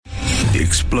The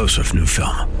explosive new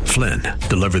film, Flynn,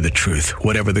 deliver the truth,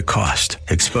 whatever the cost,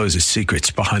 exposes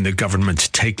secrets behind the government's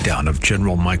takedown of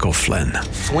General Michael Flynn.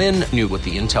 Flynn knew what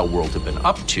the intel world had been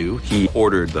up to. He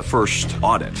ordered the first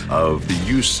audit of the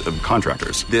use of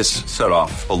contractors. This set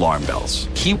off alarm bells.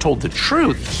 He told the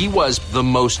truth. He was the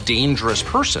most dangerous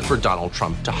person for Donald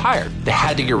Trump to hire. They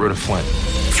had to get rid of Flynn.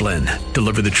 Flynn,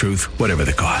 deliver the truth, whatever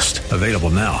the cost. Available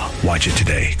now. Watch it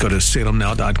today. Go to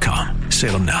salemnow.com.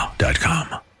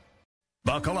 salemnow.com.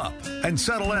 Buckle up and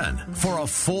settle in for a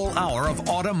full hour of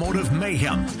automotive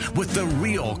mayhem with the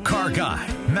real car guy,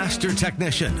 master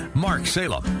technician, Mark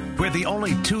Salem, where the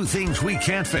only two things we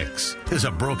can't fix is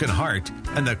a broken heart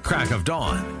and the crack of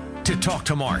dawn. To talk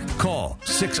to Mark, call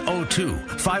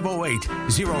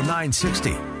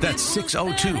 602-508-0960. That's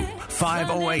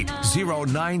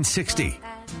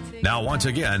 602-508-0960. Now, once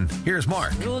again, here's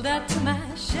Mark. Well,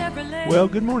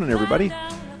 good morning, everybody.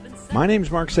 My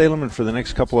name's Mark Salem, and for the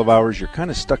next couple of hours, you're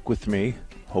kind of stuck with me.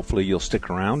 Hopefully, you'll stick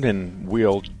around, and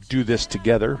we'll do this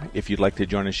together. If you'd like to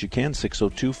join us, you can.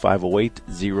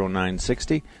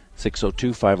 602-508-0960.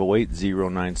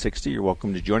 602-508-0960. You're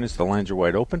welcome to join us. The lines are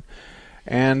wide open.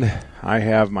 And I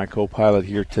have my co-pilot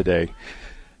here today.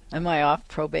 Am I off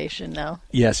probation now?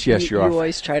 Yes, you're off. You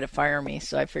always try to fire me,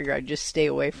 so I figure I'd just stay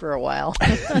away for a while.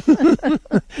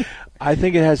 I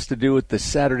think it has to do with the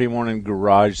Saturday morning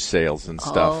garage sales and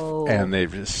stuff, and the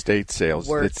estate sales.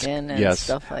 Working and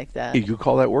stuff like that. You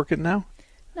call that working now?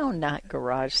 No, not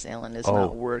garage selling is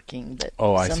not working, but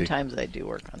sometimes I do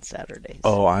work on Saturdays.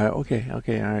 Okay, all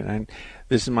right.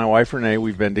 This is my wife, Renee.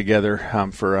 We've been together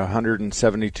for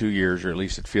 172 years, or at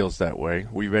least it feels that way.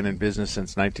 We've been in business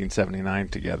since 1979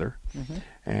 together,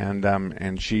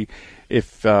 and she,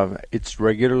 if it's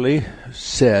regularly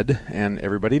said, and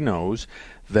everybody knows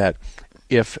that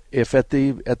if at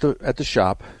the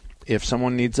shop, if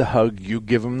someone needs a hug, you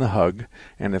give them the hug,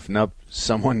 and if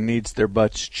someone needs their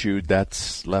butts chewed,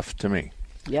 that's left to me.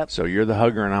 Yep. So you're the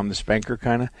hugger and I'm the spanker,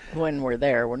 kind of? When we're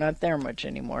there. We're not there much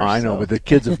anymore. I know, but the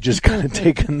kids have just kind of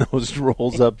taken those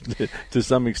roles up to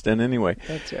some extent anyway.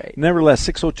 That's right. Nevertheless,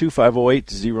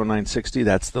 602-508-0960,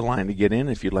 that's the line to get in.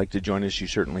 If you'd like to join us, you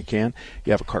certainly can.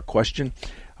 You have a car question.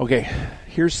 Okay,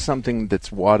 here's something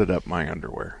that's wadded up my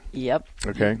underwear. Yep.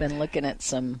 Okay. You've been looking at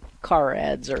some car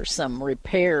ads or some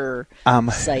repair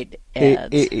site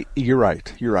ads. You're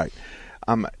right.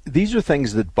 These are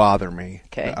things that bother me.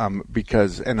 Okay.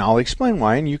 Because, and I'll explain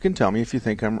why, and you can tell me if you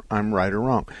think I'm right or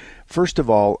wrong. First of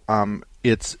all,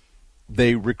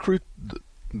 they recruit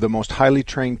the most highly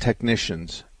trained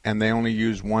technicians, and they only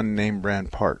use one name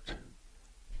brand part.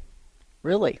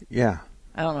 Really? Yeah.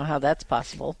 I don't know how that's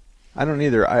possible. I don't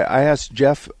either. I asked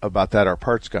Jeff about that, our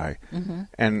parts guy,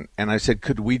 and I said,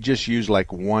 could we just use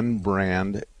like one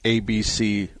brand,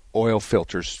 ABC oil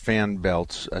filters, fan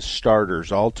belts, starters,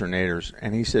 alternators?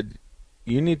 And he said,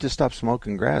 you need to stop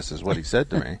smoking grass, is what he said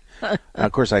to me. Now,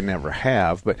 of course, I never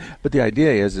have, but the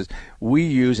idea is we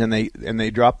use, and they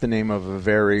drop the name of a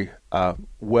very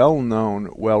well-known,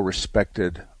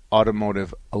 well-respected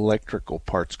automotive electrical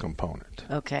parts component.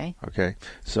 Okay.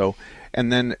 So, and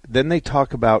then they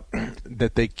talk about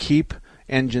that they keep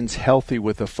engines healthy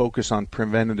with a focus on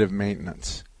preventative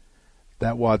maintenance.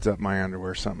 That wads up my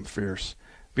underwear something fierce,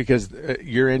 because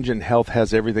your engine health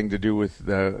has everything to do with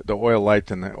the oil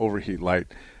light and the overheat light.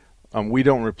 We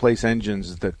don't replace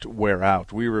engines that wear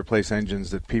out. We replace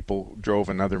engines that people drove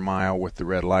another mile with the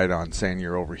red light on, saying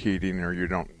you're overheating or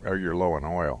you're low on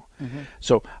oil.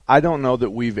 So I don't know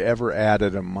that we've ever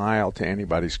added a mile to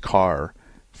anybody's car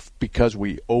because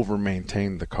we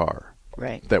over-maintained the car.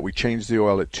 Right. That we changed the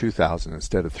oil at 2,000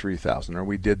 instead of 3,000, or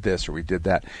we did this or we did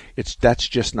that. That's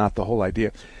just not the whole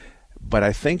idea. But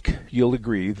I think you'll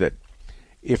agree that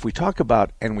if we talk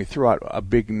about and we throw out a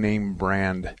big name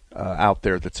brand out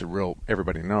there that's a real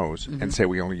everybody knows, and say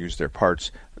we only use their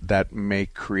parts, that may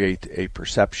create a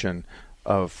perception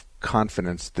of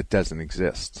confidence that doesn't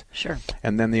exist. Sure.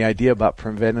 And then the idea about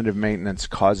preventative maintenance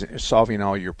solving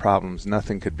all your problems,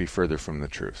 nothing could be further from the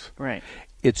truth. Right.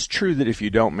 It's true that if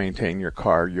you don't maintain your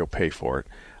car, you'll pay for it.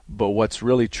 But what's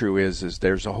really true is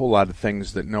there's a whole lot of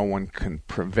things that no one can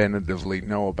preventatively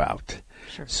know about.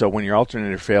 Sure. So when your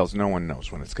alternator fails, no one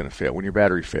knows when it's going to fail. When your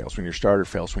battery fails, when your starter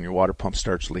fails, when your water pump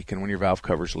starts leaking, when your valve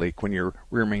covers leak, when your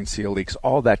rear main seal leaks,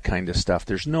 all that kind of stuff.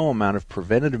 There's no amount of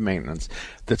preventative maintenance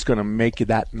that's going to make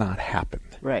that not happen.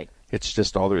 Right. It's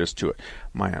just all there is to it.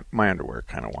 My underwear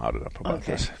kind of wounded up about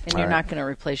this. And you're not going to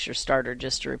replace your starter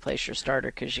just to replace your starter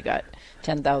because you got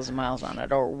 10,000 miles on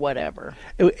it or whatever.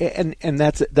 And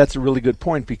that's a really good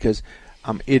point, because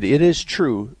it is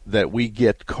true that we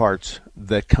get carts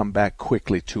that come back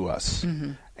quickly to us.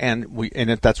 And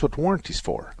that's what warranty's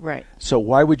for. Right. So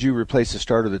why would you replace a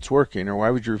starter that's working, or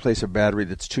why would you replace a battery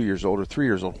that's 2 years old or 3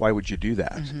 years old? Why would you do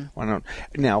that? Why not?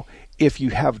 Now, if you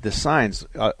have the signs,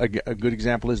 a good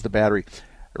example is the battery,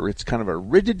 or it's kind of a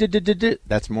rid-id-id-id-id,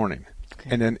 that's morning. Okay.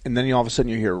 And then you all of a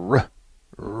sudden you hear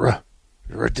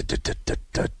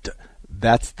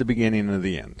that's the beginning of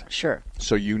the end. Sure.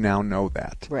 So you now know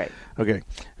that. Right. Okay.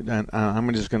 And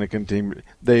I'm just going to continue.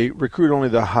 They recruit only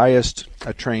the highest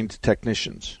trained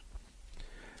technicians.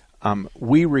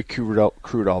 We recruit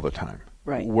all the time.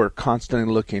 Right. We're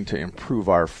constantly looking to improve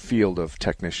our field of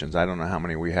technicians. I don't know how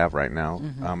many we have right now.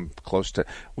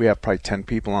 We have probably 10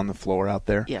 people on the floor out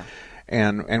there. Yeah.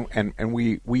 And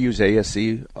we use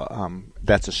ASE.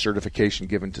 That's a certification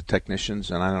given to technicians,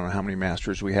 and I don't know how many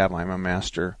masters we have. I'm a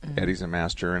master, Eddie's a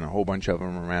master, and a whole bunch of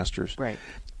them are masters. Right.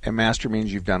 A master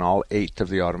means you've done all 8 of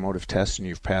the automotive tests and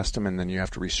you've passed them, and then you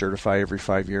have to recertify every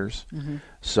 5 years.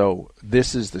 So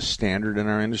this is the standard in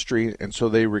our industry, and so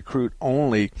they recruit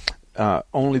only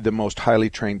the most highly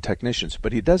trained technicians.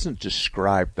 But he doesn't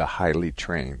describe the highly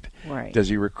trained. Right. Does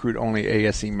he recruit only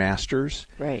ASE masters?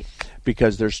 Right.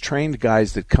 Because there's trained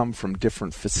guys that come from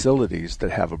different facilities that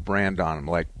have a brand on them,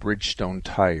 like Bridgestone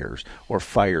Tires or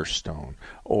Firestone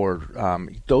or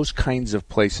those kinds of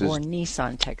places. Or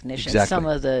Nissan technicians. Exactly. Some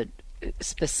of the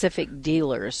specific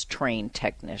dealers train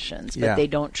technicians, but they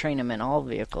don't train them in all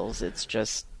vehicles. It's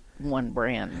just one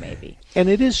brand, maybe. And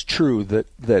it is true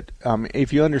that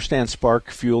if you understand spark,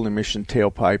 fuel, emission,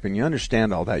 tailpipe, and you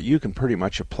understand all that, you can pretty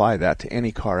much apply that to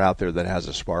any car out there that has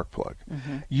a spark plug.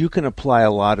 You can apply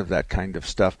a lot of that kind of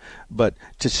stuff, but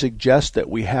to suggest that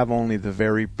we have only the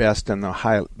very best and the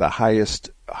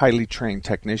highest highly trained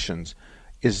technicians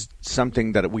is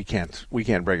something that we can't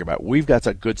brag about. We've got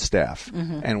a good staff,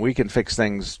 and we can fix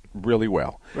things really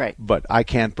well. Right. But I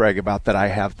can't brag about that I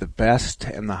have the best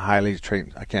and the highly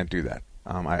trained. I can't do that.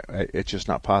 It's just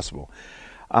not possible.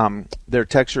 Their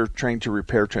techs are trained to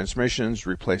repair transmissions,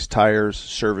 replace tires,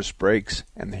 service brakes,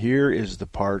 and here is the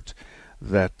part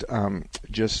that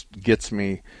just gets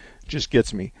me.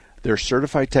 Their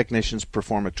certified technicians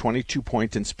perform a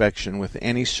 22-point inspection with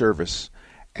any service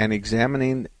and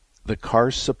examining the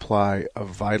car's supply of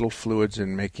vital fluids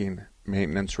and making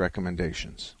maintenance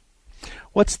recommendations.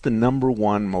 What's the number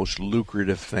one most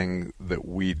lucrative thing that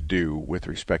we do with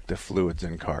respect to fluids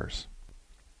in cars?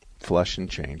 Flush and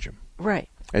change them. Right.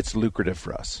 It's lucrative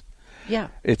for us. Yeah.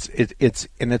 It's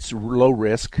low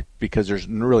risk because there's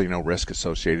really no risk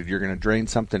associated. You're going to drain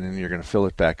something and you're going to fill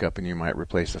it back up and you might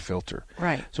replace the filter.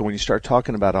 Right. So when you start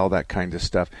talking about all that kind of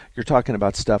stuff, you're talking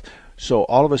about stuff. So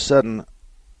all of a sudden,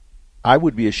 I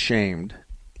would be ashamed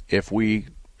if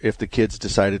the kids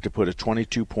decided to put a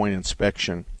 22-point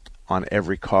inspection on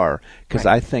every car, because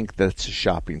I think that's a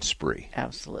shopping spree.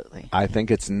 Absolutely. I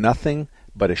think it's nothing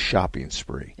but a shopping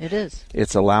spree. It is.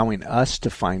 It's allowing us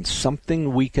to find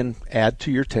something we can add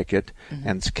to your ticket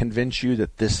and convince you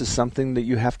that this is something that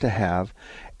you have to have,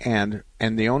 and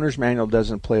the owner's manual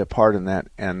doesn't play a part in that.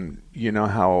 And you know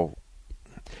how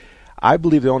I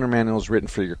believe the owner manual is written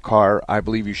for your car. I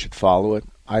believe you should follow it.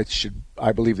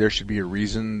 I believe there should be a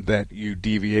reason that you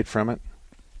deviate from it.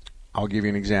 I'll give you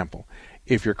an example.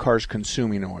 If your car's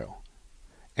consuming oil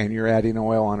and you're adding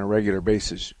oil on a regular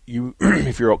basis,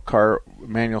 if your car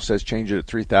manual says change it at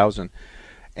 3,000,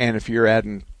 and if you're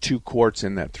adding 2 quarts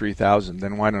in that 3,000,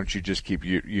 then why don't you just keep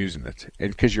using it?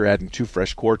 And because you're adding 2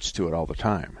 fresh quarts to it all the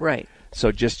time. Right.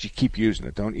 So just you keep using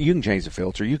it. You can change the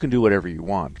filter. You can do whatever you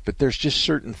want. But there's just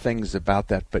certain things about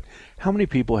that. But how many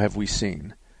people have we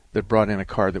seen that brought in a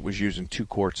car that was using 2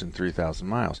 quarts and 3,000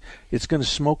 miles? It's going to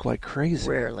smoke like crazy.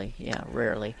 Rarely, yeah,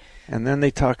 rarely. And then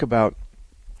they talk about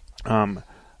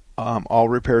all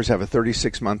repairs have a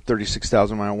 36-month,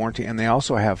 36,000-mile warranty, and they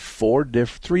also have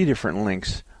 3 different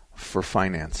links for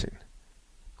financing.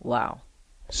 Wow.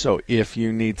 So if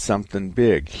you need something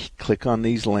big, click on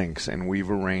these links, and we've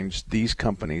arranged these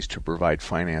companies to provide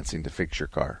financing to fix your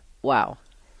car. Wow.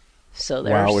 So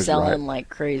they're selling right. like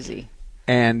crazy.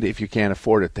 And if you can't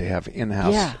afford it, they have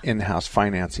in-house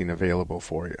financing available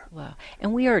for you. Wow.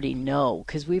 And we already know,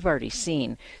 because we've already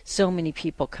seen so many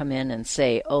people come in and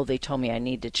say, oh, they told me I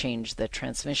need to change the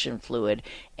transmission fluid,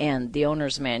 and the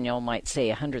owner's manual might say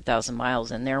 100,000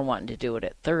 miles, and they're wanting to do it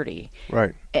at 30.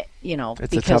 Right.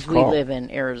 It's because we live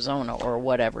in Arizona or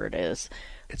whatever it is.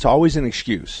 It's always an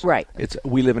excuse. Right.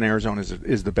 We live in Arizona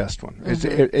is the best one.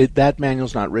 That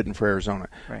manual's not written for Arizona.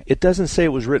 Right. It doesn't say it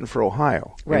was written for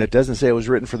Ohio. Right. And it doesn't say it was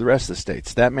written for the rest of the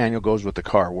states. That manual goes with the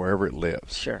car wherever it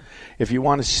lives. Sure. If you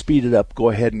want to speed it up, go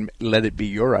ahead and let it be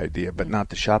your idea, but not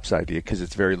the shop's idea, because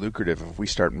it's very lucrative if we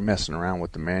start messing around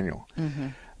with the manual.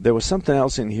 There was something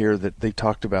else in here that they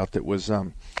talked about that was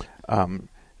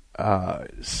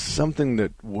something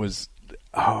that was,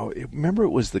 remember it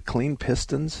was the clean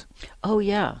pistons? Oh,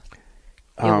 yeah.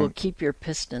 It will keep your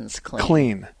pistons clean.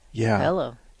 Clean, yeah.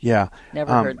 Hello. Yeah.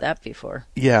 Never heard that before.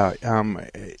 Yeah.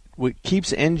 It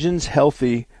keeps engines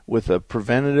healthy with a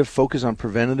preventative focus on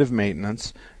preventative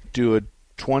maintenance. Do a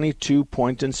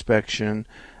 22-point inspection.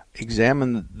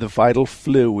 Examine the vital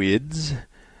fluids.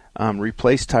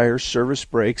 Replace tires, service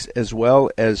brakes, as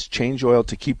well as change oil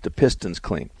to keep the pistons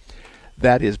clean.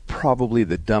 That is probably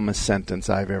the dumbest sentence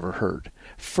I've ever heard.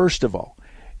 First of all,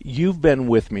 you've been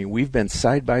with me. We've been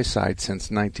side by side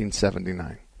since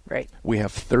 1979. Right. We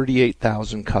have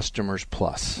 38,000 customers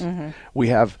plus. Mm-hmm. We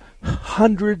have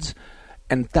hundreds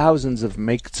and thousands of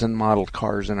makes and model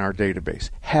cars in our database.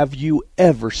 Have you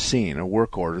ever seen a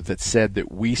work order that said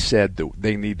that we said that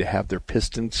they need to have their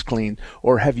pistons cleaned?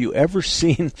 Or have you ever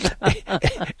seen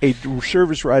a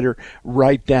service writer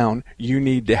write down, you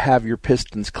need to have your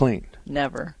pistons cleaned?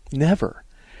 Never. Never.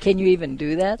 Can you even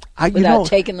do that without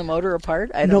taking the motor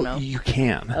apart? I don't know. No, you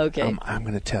can. Okay. I'm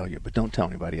going to tell you, but don't tell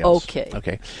anybody else. Okay.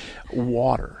 Okay.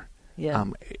 Water. Yeah.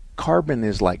 Carbon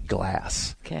is like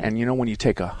glass. Okay. And you know when you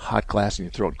take a hot glass and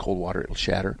you throw it in cold water, it'll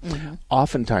shatter? Mm-hmm.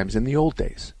 Oftentimes in the old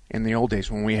days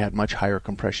when we had much higher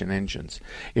compression engines,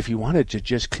 if you wanted to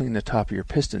just clean the top of your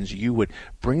pistons, you would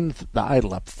bring the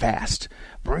idle up fast.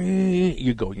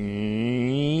 You go, and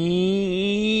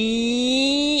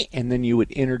then you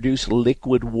would introduce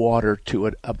liquid water to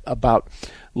it, about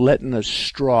letting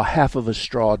half of a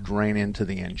straw drain into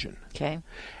the engine. Okay.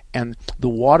 And the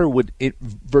water would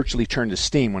virtually turn to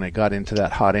steam when it got into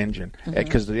that hot engine,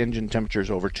 because the engine temperature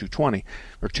is over 220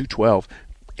 or 212,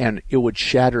 and it would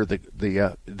shatter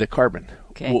the carbon.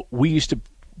 Okay. Well, we used to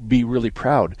be really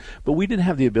proud, but we didn't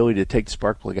have the ability to take the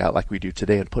spark plug out like we do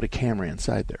today and put a camera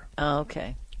inside there. Oh,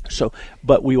 okay. So,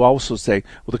 but we also say,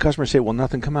 well, the customers say, well,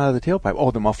 nothing come out of the tailpipe.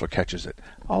 Oh, the muffler catches it.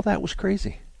 All that was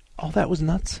crazy. All that was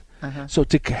nuts. So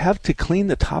to have to clean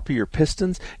the top of your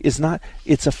pistons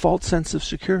it's a false sense of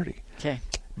security. Okay.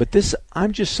 But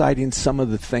I'm just citing some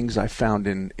of the things I found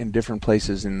in different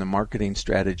places in the marketing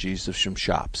strategies of some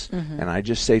shops. And I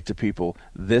just say to people,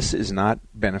 this is not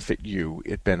benefit you,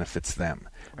 it benefits them.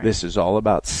 Right. This is all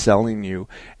about selling you.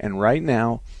 And right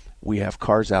now, we have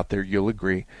cars out there, you'll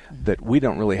agree, that we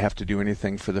don't really have to do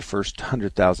anything for the first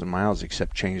 100,000 miles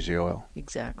except change the oil.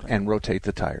 Exactly. And rotate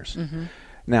the tires.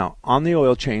 Now, on the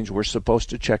oil change, we're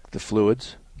supposed to check the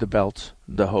fluids, the belts,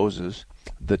 the hoses,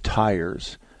 the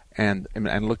tires, and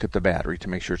look at the battery to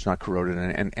make sure it's not corroded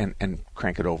and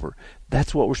crank it over.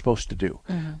 That's what we're supposed to do.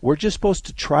 We're just supposed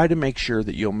to try to make sure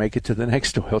that you'll make it to the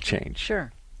next oil change.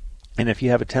 Sure. And if you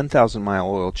have a 10,000-mile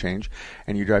oil change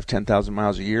and you drive 10,000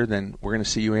 miles a year, then we're going to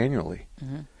see you annually.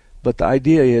 But the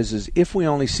idea is if we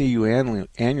only see you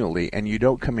annually and you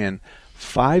don't come in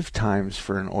 5 times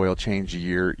for an oil change a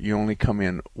year, you only come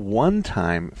in 1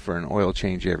 time for an oil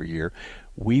change every year,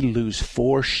 we lose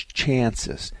 4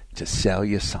 chances to sell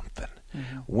you something.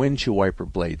 Windshield wiper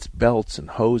blades, belts and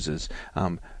hoses,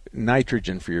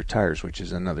 nitrogen for your tires, which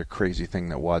is another crazy thing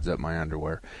that wads up my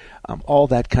underwear, all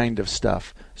that kind of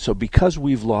stuff. So because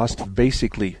we've lost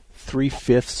basically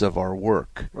 3/5 of our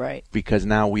work, right? Because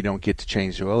now we don't get to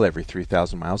change the oil every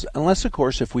 3,000 miles, unless, of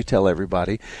course, if we tell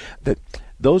everybody that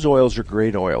those oils are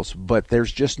great oils, but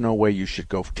there's just no way you should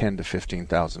go 10 to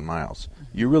 15,000 miles.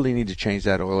 You really need to change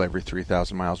that oil every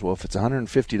 3,000 miles. Well, if it's a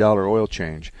 $150 oil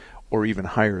change, or even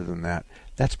higher than that,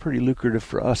 that's pretty lucrative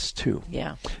for us too.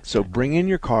 Yeah. So bring in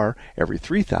your car every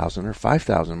 3,000 or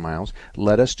 5,000 miles.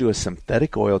 Let us do a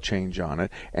synthetic oil change on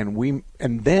it, and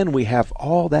then we have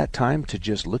all that time to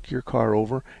just look your car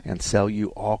over and sell you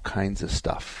all kinds of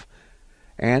stuff.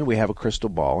 And we have a crystal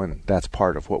ball, and that's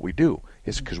part of what we do,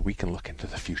 is because we can look into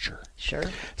the future. Sure.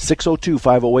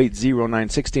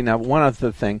 602-508-0960. Now, one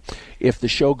other thing, if the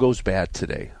show goes bad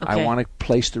today, I want to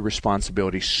place the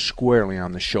responsibility squarely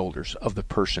on the shoulders of the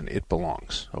person it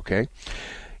belongs, okay?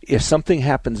 If something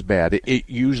happens bad, it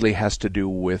usually has to do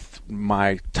with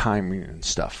my timing and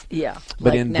stuff. Yeah.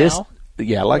 But like in now? this...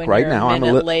 Yeah, like right now, I'm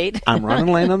late. I'm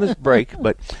running late on this break,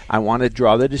 but I want to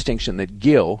draw the distinction that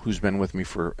Gil, who's been with me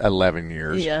for 11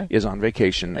 years, is on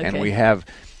vacation, and we have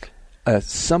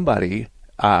somebody.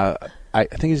 I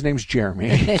think his name's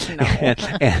Jeremy,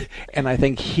 and I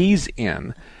think he's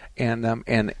in.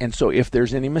 And so if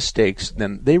there's any mistakes,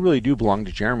 then they really do belong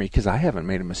to Jeremy, because I haven't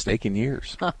made a mistake in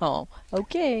years. Oh,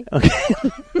 okay.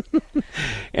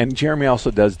 And Jeremy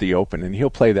also does the open, and he'll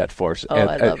play that for us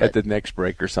at the next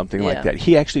break or something like that.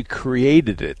 He actually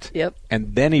created it,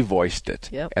 and then he voiced it.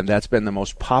 And that's been the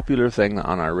most popular thing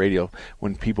on our radio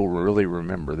when people really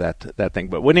remember that thing.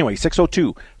 But anyway,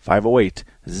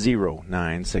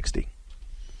 602-508-0960.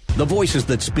 The voices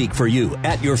that speak for you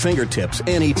at your fingertips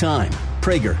anytime.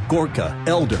 Prager, Gorka,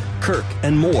 Elder, Kirk,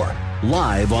 and more.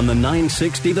 Live on the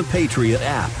 960 The Patriot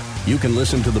app. You can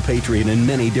listen to The Patriot in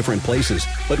many different places,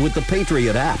 but with the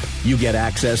Patriot app, you get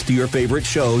access to your favorite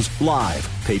shows live.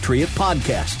 Patriot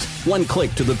podcasts, one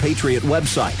click to the Patriot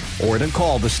website, or to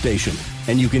call the station.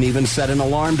 And you can even set an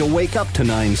alarm to wake up to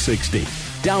 960.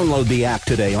 Download the app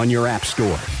today on your app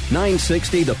store.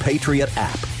 960 The Patriot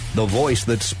app, the voice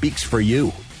that speaks for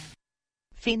you.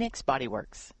 Phoenix Body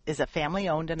Works is a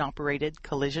family-owned and operated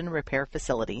collision repair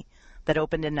facility that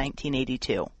opened in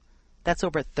 1982. That's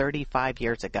over 35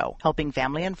 years ago, helping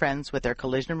family and friends with their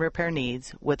collision repair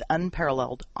needs with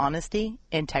unparalleled honesty,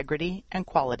 integrity, and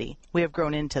quality. We have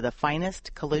grown into the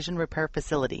finest collision repair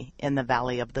facility in the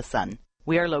Valley of the Sun.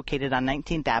 We are located on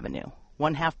 19th Avenue,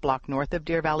 1/2 block north of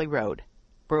Deer Valley Road.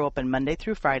 We're open Monday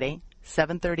through Friday,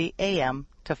 7:30 a.m.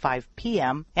 to 5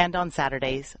 p.m., and on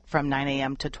Saturdays from 9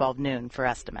 a.m. to 12 noon for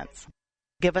estimates.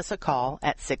 Give us a call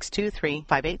at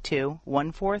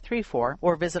 623-582-1434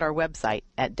 or visit our website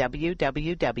at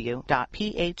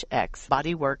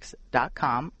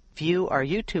www.phxbodyworks.com, view our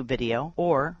YouTube video,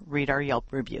 or read our Yelp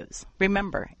reviews.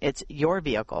 Remember, it's your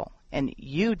vehicle, and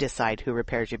you decide who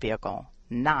repairs your vehicle,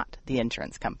 not the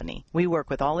insurance company. We work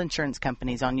with all insurance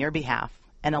companies on your behalf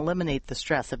and eliminate the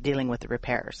stress of dealing with the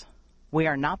repairs. We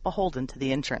are not beholden to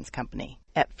the insurance company.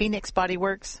 At Phoenix Body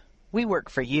Works, we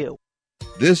work for you.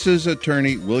 This is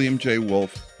attorney William J.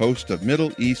 Wolf, host of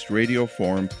Middle East Radio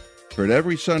Forum, heard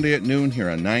every Sunday at noon here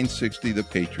on 960 The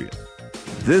Patriot.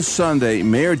 This Sunday,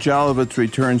 Mayor Jolovitz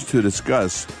returns to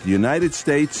discuss the United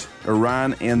States,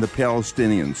 Iran, and the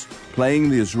Palestinians, playing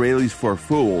the Israelis for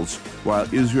fools while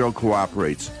Israel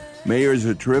cooperates. Mayor is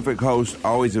a terrific host,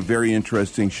 always a very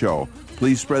interesting show.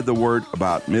 Please spread the word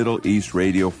about Middle East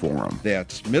Radio Forum.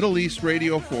 That's Middle East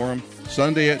Radio Forum,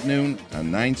 Sunday at noon on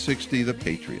 960 The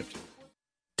Patriot.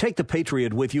 Take the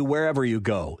Patriot with you wherever you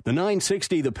go. The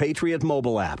 960 The Patriot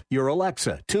mobile app, your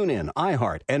Alexa, TuneIn,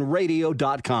 iHeart, and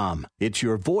radio.com. It's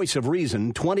your voice of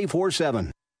reason 24/7.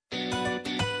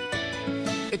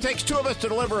 It takes two of us to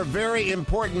deliver a very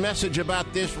important message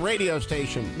about this radio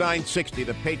station, 960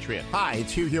 The Patriot. Hi,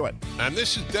 it's Hugh Hewitt. And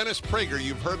this is Dennis Prager.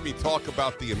 You've heard me talk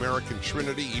about the American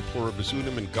Trinity, E Pluribus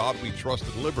Unum, and God We Trust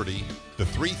and Liberty, the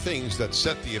three things that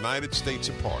set the United States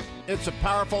apart. It's a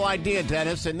powerful idea,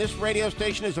 Dennis, and this radio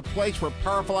station is a place where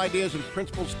powerful ideas and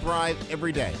principles thrive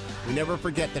every day. We never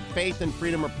forget that faith and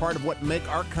freedom are part of what make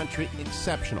our country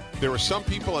exceptional. There are some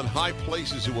people in high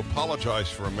places who apologize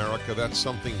for America. That's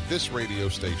something this radio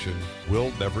station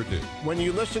will never do. When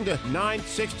you listen to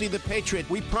 960 The Patriot,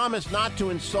 we promise not to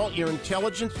insult your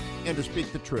intelligence and to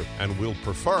speak the truth. And we'll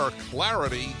prefer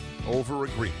clarity over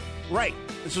agreement. Right.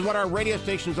 This is what our radio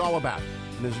station is all about.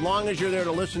 And as long as you're there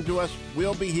to listen to us,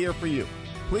 we'll be here for you.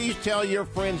 Please tell your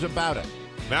friends about it.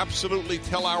 And absolutely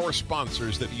tell our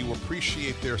sponsors that you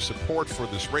appreciate their support for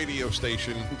this radio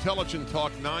station, Intelligent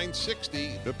Talk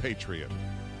 960, The Patriot.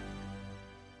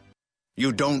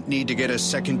 You don't need to get a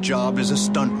second job as a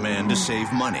stuntman to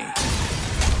save money.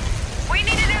 We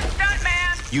need a new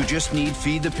stuntman! You just need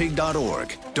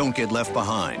feedthepig.org. Don't get left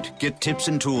behind. Get tips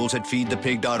and tools at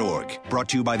feedthepig.org. Brought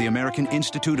to you by the American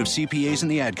Institute of CPAs and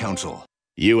the Ad Council.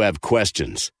 You have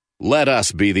questions. Let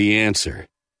us be the answer.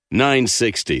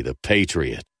 960 The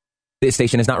Patriot. This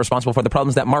station is not responsible for the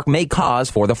problems that Mark may cause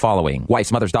for the following: wives,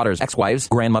 mothers, daughters, ex-wives,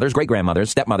 grandmothers, great-grandmothers,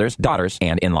 stepmothers, daughters,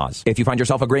 and in-laws. If you find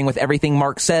yourself agreeing with everything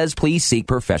Mark says, please seek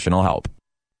professional help.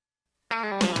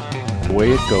 The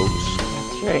way it goes.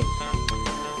 That's right.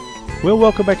 Well,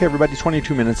 welcome back, everybody.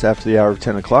 22 minutes after the hour of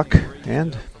 10 o'clock,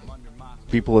 and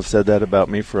people have said that about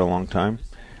me for a long time.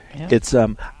 Yeah. It's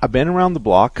I've been around the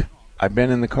block. I've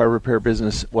been in the car repair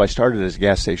business. Well, I started as a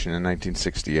gas station in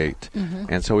 1968,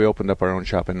 and so we opened up our own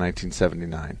shop in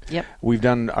 1979. Yep. We've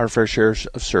done our fair share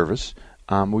of service.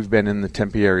 We've been in the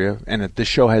Tempe area, and this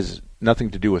show has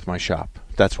nothing to do with my shop.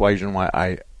 That's why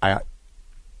I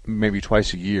maybe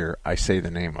twice a year I say the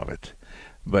name of it.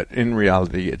 But in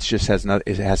reality, it just has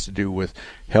to do with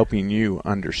helping you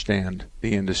understand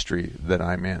the industry that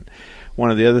I'm in. One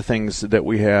of the other things that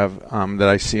we have that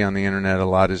I see on the internet a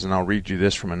lot is, and I'll read you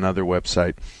this from another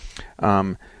website,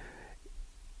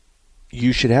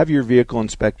 you should have your vehicle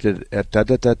inspected at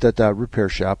repair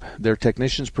shop. Their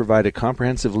technicians provide a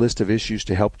comprehensive list of issues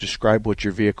to help describe what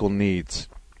your vehicle needs.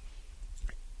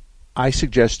 I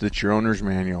suggest that your owner's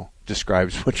manual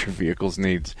describes what your vehicle's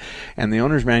needs. And the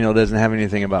owner's manual doesn't have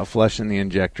anything about flushing the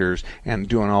injectors and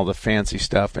doing all the fancy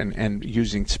stuff and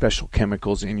using special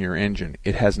chemicals in your engine.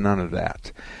 It has none of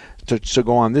that. So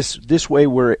go on. This way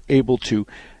we're able to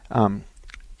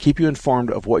keep you informed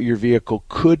of what your vehicle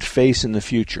could face in the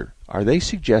future. Are they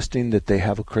suggesting that they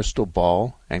have a crystal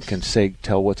ball and can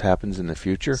tell what happens in the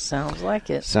future? Sounds like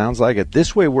it. Sounds like it.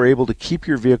 This way we're able to keep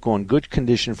your vehicle in good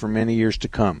condition for many years to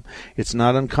come. It's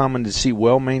not uncommon to see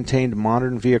well-maintained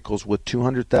modern vehicles with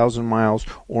 200,000 miles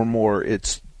or more.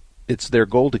 It's their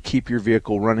goal to keep your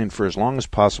vehicle running for as long as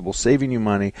possible, saving you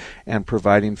money and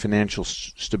providing financial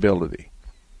stability.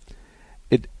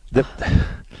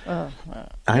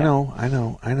 I know.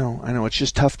 It's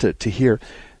just tough to hear.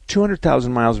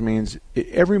 200,000 miles means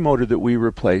every motor that we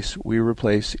replace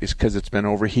is because it's been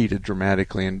overheated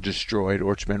dramatically and destroyed,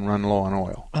 or it's been run low on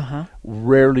oil.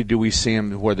 Rarely do we see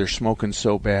them where they're smoking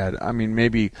so bad. I mean,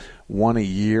 maybe one a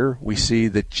year we see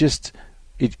that just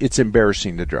it's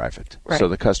embarrassing to drive it. Right. So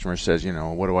the customer says,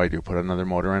 what do I do? Put another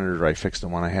motor in it, or do I fix the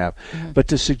one I have? But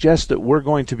to suggest that we're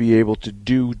going to be able to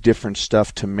do different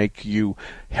stuff to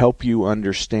help you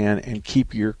understand and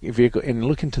keep your vehicle and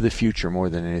look into the future more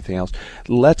than anything else.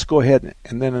 Let's go ahead.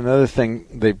 And then another thing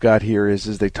they've got here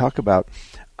is they talk about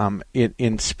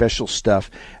in special stuff.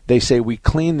 They say we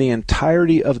clean the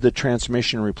entirety of the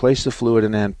transmission, replace the fluid,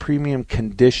 and add premium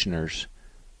conditioners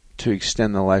to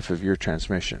extend the life of your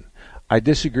transmission. I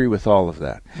disagree with all of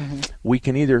that. We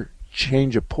can either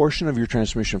change a portion of your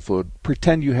transmission fluid,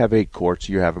 pretend you have 8 quarts,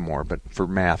 you have more, but for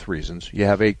math reasons, you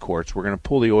have 8 quarts. We're going to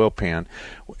pull the oil pan,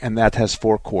 and that has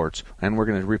 4 quarts, and we're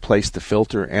going to replace the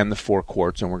filter and the 4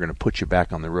 quarts, and we're going to put you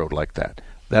back on the road like that.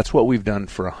 That's what we've done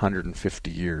for 150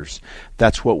 years.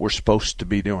 That's what we're supposed to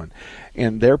be doing.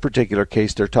 In their particular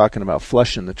case, they're talking about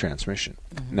flushing the transmission.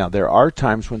 Now, there are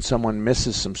times when someone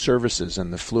misses some services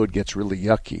and the fluid gets really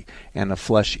yucky, and a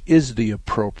flush is the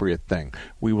appropriate thing.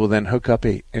 We will then hook up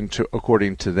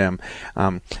according to them,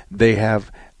 they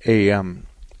have a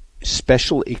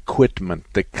special equipment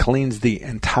that cleans the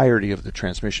entirety of the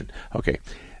transmission. Okay.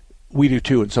 We do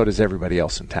too, and so does everybody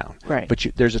else in town. Right. But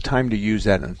there's a time to use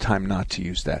that and a time not to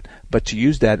use that. But to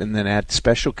use that and then add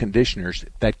special conditioners,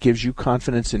 that gives you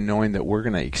confidence in knowing that we're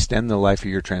going to extend the life of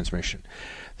your transmission.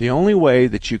 The only way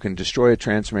that you can destroy a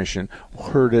transmission,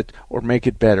 hurt it, or make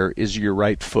it better is your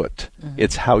right foot.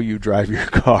 It's how you drive your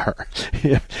car.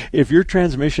 If your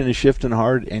transmission is shifting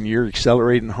hard and you're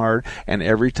accelerating hard, and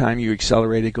every time you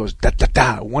accelerate it goes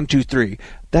da-da-da, 1, 2, 3,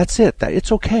 that's it.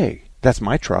 It's okay. That's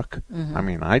my truck.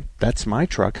 That's my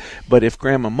truck. But if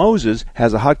Grandma Moses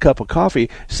has a hot cup of coffee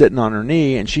sitting on her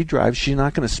knee and she drives, she's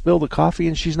not going to spill the coffee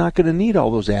and she's not going to need all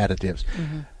those additives.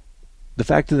 The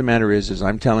fact of the matter is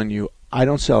I'm telling you, I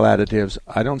don't sell additives.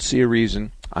 I don't see a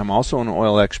reason. I'm also an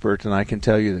oil expert, and I can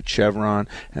tell you that Chevron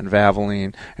and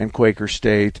Valvoline and Quaker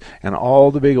State and all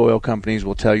the big oil companies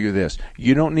will tell you this.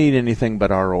 You don't need anything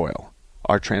but our oil.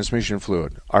 Our transmission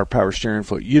fluid, our power steering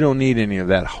fluid. You don't need any of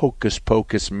that hocus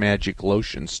pocus magic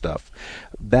lotion stuff.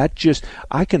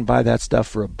 I can buy that stuff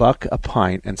for $1 a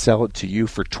pint and sell it to you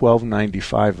for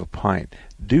 $12.95 a pint.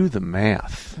 Do the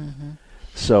math.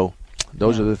 So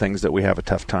those are the things that we have a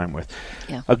tough time with.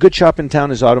 A good shop in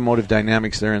town is Automotive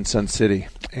Dynamics there in Sun City,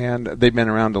 and they've been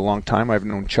around a long time. I've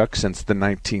known Chuck since the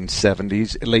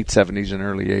 1970s, late 70s and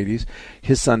early 80s.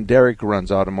 His son Derek runs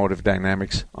Automotive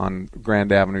Dynamics on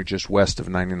Grand Avenue, just west of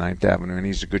 99th Avenue, and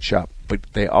he's a good shop. But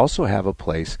they also have a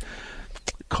place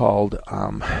called,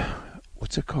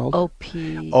 what's it called?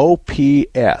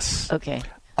 OPS. Okay.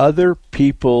 Other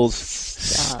people's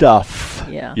stuff.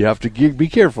 Yeah. You have to be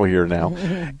careful here now.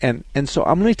 And so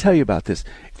I'm going to tell you about this.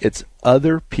 It's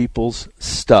Other People's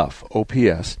Stuff,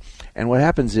 OPS. And what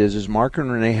happens is Mark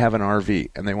and Renee have an RV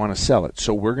and they want to sell it.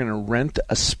 So we're going to rent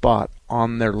a spot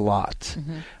on their lot.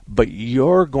 But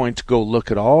you're going to go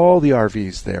look at all the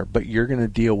RVs there, but you're going to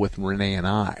deal with Renee and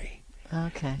I.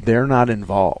 Okay. They're not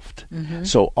involved.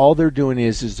 So all they're doing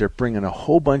is they're bringing a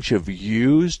whole bunch of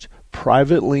used,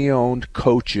 privately owned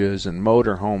coaches and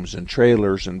motorhomes and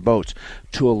trailers and boats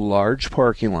to a large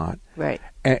parking lot, right?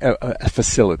 A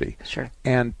facility. Sure.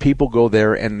 And people go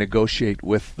there and negotiate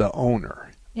with the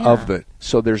owner of the.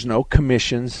 So there's no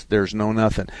commissions. There's no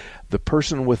nothing. The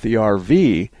person with the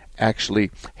RV actually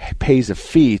pays a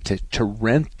fee to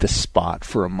rent the spot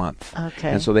for a month. Okay.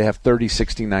 And so they have 30,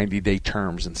 60, 90-day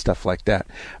terms and stuff like that.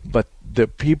 But the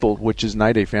people, which is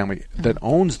Night A Family, that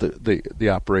owns the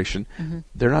operation,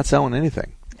 they're not selling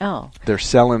anything. Oh. They're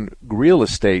selling real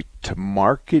estate to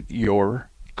market your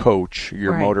coach,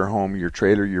 your Right. motorhome, your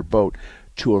trailer, your boat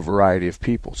to a variety of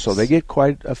people. So they get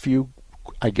quite a few.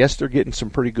 I guess they're getting some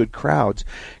pretty good crowds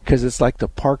because it's like the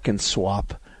park and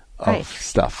swap of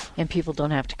stuff. And people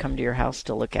don't have to come to your house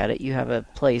to look at it. You have a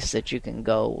place that you can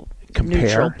go compare.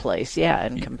 Neutral place,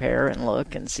 and compare and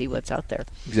look and see what's out there.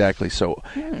 Exactly. So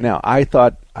now I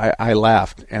thought, I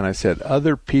laughed and I said,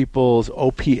 other people's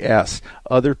OPS,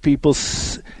 other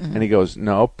people's, and he goes,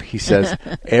 nope. He says,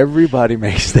 everybody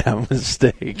makes that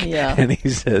mistake. Yeah. And he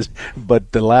says,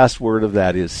 but the last word of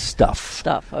that is stuff.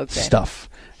 Stuff, okay. Stuff.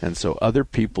 And so other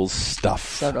people's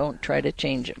stuff. So don't try to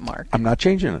change it, Mark. I'm not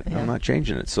changing it. I'm not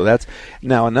changing it. So that's,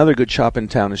 now another good shop in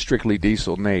town is Strictly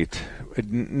Diesel, Nate.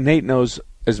 Nate knows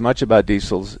as much about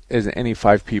diesels as any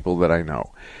 5 people that I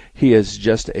know. He is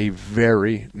just a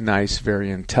very nice, very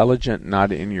intelligent,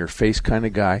 not in your face kind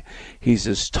of guy. He's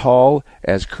as tall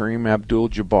as Kareem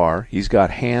Abdul-Jabbar. He's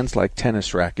got hands like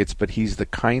tennis rackets, but he's the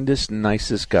kindest,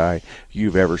 nicest guy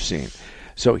you've ever seen.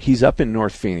 So he's up in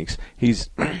North Phoenix. He's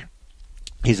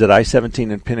at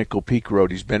I-17 and Pinnacle Peak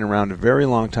Road. He's been around a very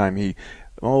long time.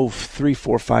 3,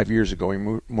 4, 5 years ago, he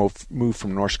moved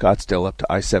from North Scottsdale up to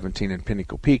I-17 and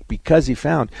Pinnacle Peak because he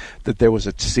found that there was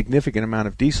a significant amount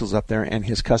of diesels up there, and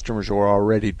his customers were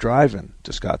already driving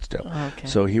to Scottsdale. Okay.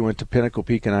 So he went to Pinnacle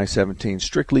Peak and I-17,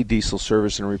 Strictly Diesel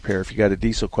Service and Repair. If you got a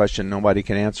diesel question nobody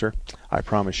can answer, I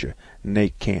promise you,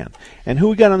 Nate can. And who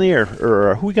we got on the air,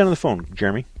 or who we got on the phone,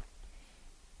 Jeremy?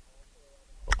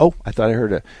 Oh, I thought I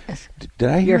heard a... Did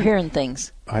I hear? You're hearing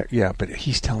things. Yeah, but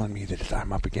he's telling me that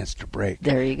I'm up against a break.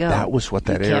 There you go. That was what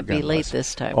that air gun was. You can't be late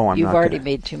this time. Oh, You've already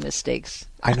made 2 mistakes.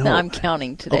 I know. I'm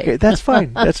counting today. Okay, that's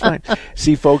fine. That's fine.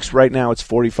 See, folks, right now it's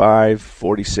 45,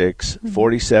 46,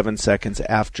 47 seconds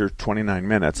after 29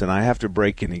 minutes, and I have to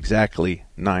break in exactly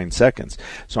 9 seconds.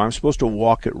 So I'm supposed to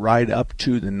walk it right up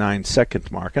to the 9-second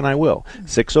mark, and I will.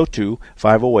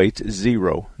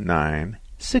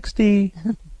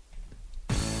 602-508-0960.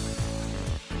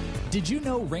 Did you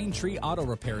know Raintree Auto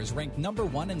Repair is ranked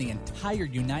 #1 in the entire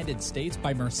United States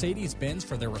by Mercedes-Benz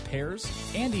for their repairs?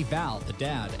 Andy Val, the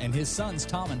dad, and his sons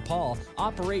Tom and Paul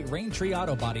operate Raintree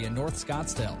Auto Body in North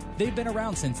Scottsdale. They've been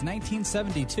around since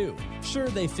 1972. Sure,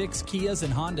 they fix Kias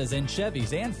and Hondas and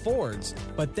Chevys and Fords,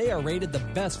 but they are rated the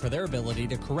best for their ability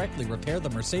to correctly repair the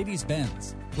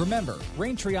Mercedes-Benz. Remember,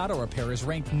 Raintree Auto Repair is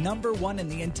ranked #1 in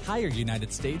the entire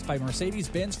United States by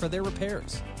Mercedes-Benz for their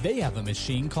repairs. They have a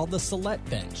machine called the Select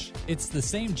Bench. It's the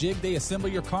same jig they assemble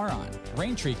your car on.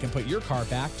 Raintree can put your car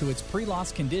back to its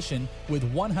pre-loss condition with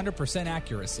 100%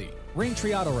 accuracy.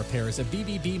 Raintree Auto Repair is a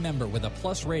BBB member with a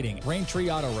plus rating.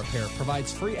 Raintree Auto Repair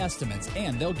provides free estimates,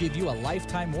 and they'll give you a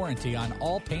lifetime warranty on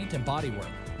all paint and bodywork.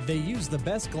 They use the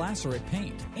best Glasserit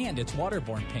paint, and it's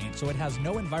waterborne paint, so it has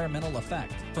no environmental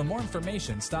effect. For more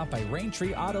information, stop by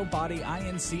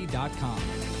RaintreeAutoBodyInc.com.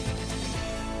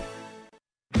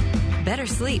 Better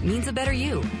sleep means a better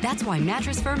you. That's why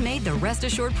Mattress Firm made the Rest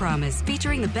Assured Promise,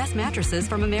 featuring the best mattresses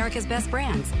from America's best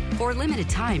brands. For a limited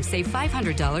time, save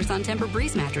 $500 on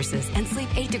Tempur-Breeze mattresses and sleep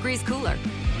 8 degrees cooler.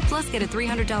 Plus, get a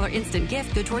 $300 instant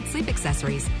gift good towards sleep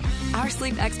accessories. Our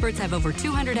sleep experts have over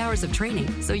 200 hours of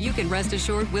training, so you can rest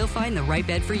assured we'll find the right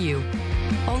bed for you.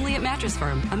 Only at Mattress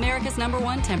Firm, America's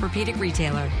 #1 Tempur-Pedic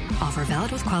retailer. Offer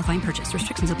valid with qualifying purchase.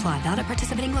 Restrictions apply. Valid at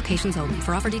participating locations only.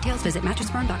 For offer details, visit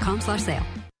mattressfirm.com/sale.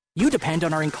 You depend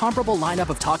on our incomparable lineup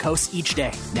of talk hosts each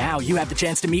day. Now you have the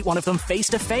chance to meet one of them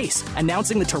face-to-face,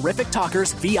 announcing the Terrific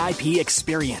Talkers VIP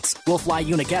Experience. We'll fly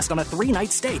you and a guest on a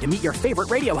 3-night stay to meet your favorite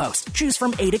radio host. Choose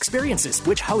from 8 experiences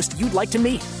which host you'd like to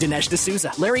meet. Dinesh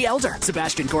D'Souza, Larry Elder,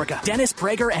 Sebastian Gorka, Dennis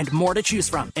Prager, and more to choose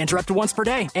from. Enter up to once per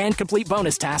day and complete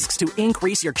bonus tasks to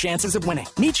increase your chances of winning.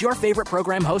 Meet your favorite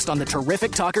program host on the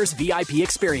Terrific Talkers VIP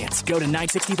Experience. Go to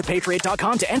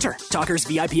 960thepatriot.com to enter. Talkers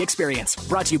VIP Experience.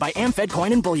 Brought to you by AmFed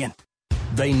Coin and Bullion.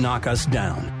 They knock us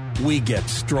down. We get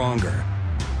stronger.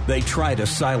 They try to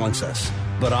silence us,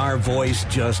 but our voice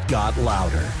just got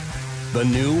louder. The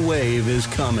new wave is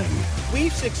coming.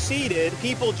 We've succeeded.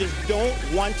 People just don't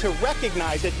want to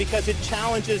recognize it because it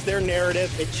challenges their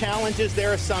narrative. It challenges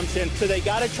their assumption. So they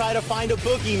got to try to find a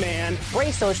boogeyman.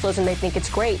 Race socialism, they think it's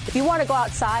great. If you want to go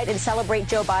outside and celebrate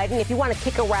Joe Biden, if you want to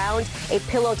kick around a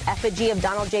pillowed effigy of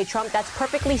Donald J. Trump, that's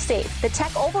perfectly safe. The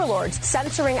tech overlords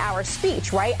censoring our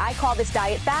speech, right? I call this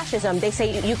diet fascism. They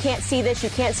say you can't see this, you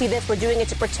can't see this. We're doing it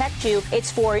to protect you. It's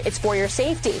for your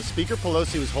safety. Speaker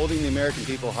Pelosi was holding the American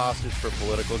people hostage for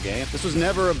political gain. This was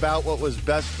never about what was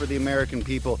best for the American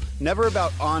people, never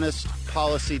about honest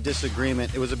policy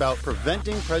disagreement. It was about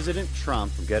preventing President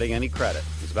Trump from getting any credit.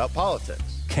 It was about politics.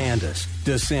 Candace,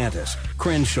 DeSantis,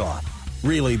 Crenshaw.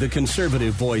 Really, the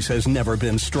conservative voice has never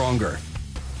been stronger.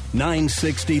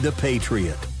 960 The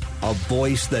Patriot, a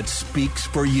voice that speaks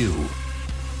for you.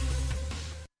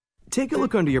 Take a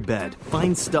look under your bed.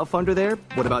 Find stuff under there?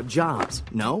 What about jobs?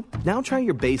 No? Now try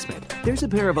your basement. There's a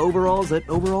pair of overalls that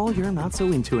overall you're not so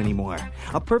into anymore.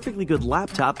 A perfectly good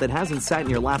laptop that hasn't sat in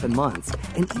your lap in months.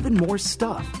 And even more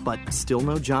stuff, but still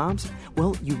no jobs?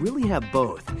 Well, you really have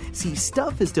both. See,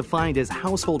 stuff is defined as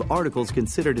household articles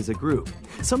considered as a group.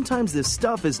 Sometimes this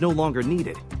stuff is no longer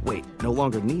needed. Wait, no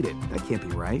longer needed? That can't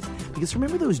be right. Because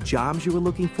remember those jobs you were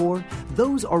looking for?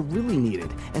 Those are really needed,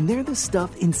 and they're the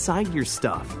stuff inside your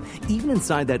stuff. Even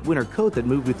inside that winter coat that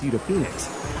moved with you to Phoenix.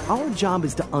 Our job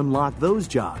is to unlock those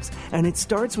jobs, and it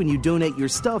starts when you donate your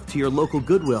stuff to your local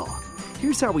Goodwill.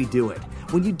 Here's how we do it.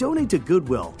 When you donate to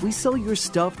Goodwill, we sell your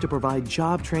stuff to provide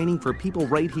job training for people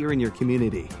right here in your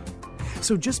community.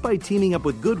 So just by teaming up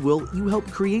with Goodwill, you help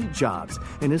create jobs.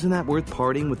 And isn't that worth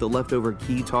parting with the leftover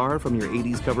keytar from your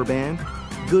 80s cover band?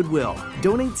 Goodwill.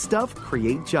 Donate stuff,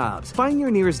 create jobs. Find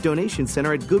your nearest donation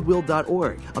center at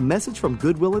goodwill.org. A message from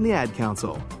Goodwill and the Ad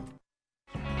Council.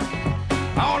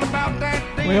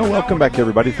 Well, welcome back,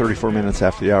 everybody. 34 minutes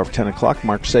after the hour of 10 o'clock.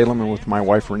 Mark Salem and with my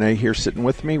wife, Renee, here sitting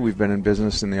with me. We've been in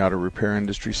business in the auto repair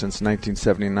industry since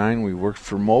 1979. We worked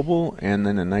for Mobil, and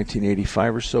then in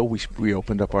 1985 or so, we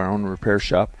opened up our own repair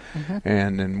shop. Mm-hmm.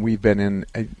 And then we've been in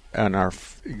our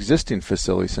existing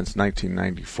facility since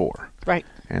 1994. Right.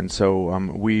 And so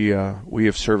we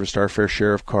have serviced our fair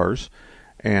share of cars.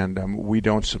 And we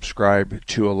don't subscribe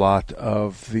to a lot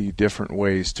of the different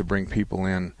ways to bring people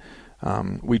in.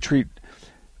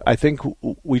 I think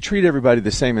we treat everybody the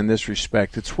same in this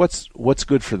respect. It's what's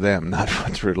good for them, not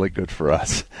what's really good for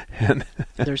us. And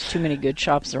there's too many good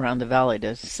shops around the valley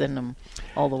to send them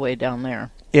all the way down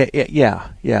there.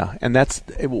 Yeah. And that's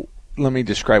let me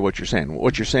describe what you're saying.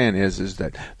 What you're saying is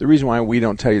that the reason why we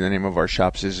don't tell you the name of our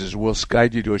shops is we'll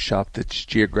guide you to a shop that's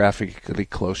geographically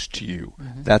close to you.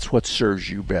 Mm-hmm. That's what serves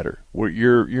you better.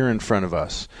 You're in front of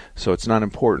us, so it's not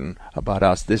important about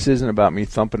us. This isn't about me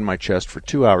thumping my chest for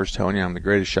 2 hours telling you I'm the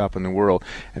greatest shop in the world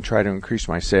and try to increase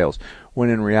my sales. When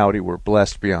in reality, we're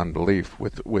blessed beyond belief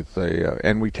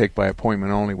and we take by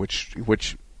appointment only,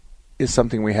 which is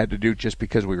something we had to do just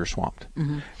because we were swamped.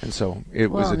 Mm-hmm. And so it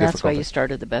was a difficult that's why you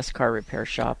started the best car repair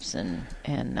shops and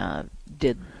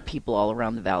did people all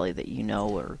around the valley that you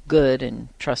know are good and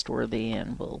trustworthy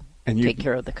and will take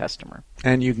care of the customer.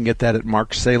 And you can get that at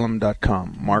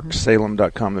marksalem.com.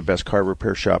 Marksalem.com, the best car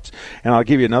repair shops. And I'll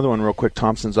give you another one real quick,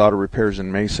 Thompson's Auto Repairs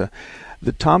in Mesa.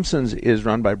 The Thompsons is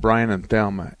run by Brian and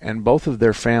Thelma, and both of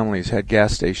their families had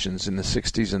gas stations in the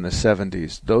 60s and the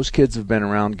 70s. Those kids have been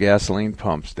around gasoline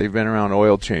pumps. They've been around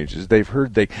oil changes. They've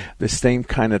heard the same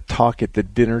kind of talk at the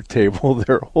dinner table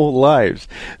their whole lives.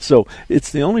 So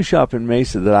it's the only shop in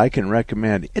Mesa that I can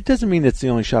recommend. It doesn't mean it's the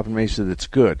only shop in Mesa that's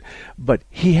good, but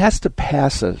he has to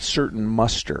pass a certain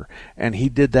muster, and he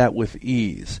did that with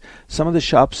ease. Some of the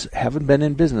shops haven't been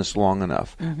in business long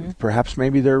enough. Mm-hmm. Perhaps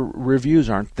maybe their reviews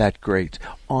aren't that great.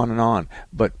 On and on.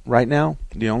 But right now,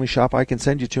 the only shop I can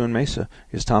send you to in Mesa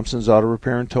is Thompson's Auto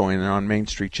Repair and Towing. They're on Main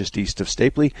Street just east of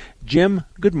Stapley. Jim,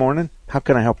 good morning. How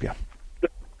can I help you?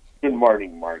 Good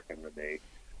morning, Mark and Renee.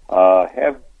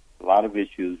 Have a lot of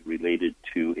issues related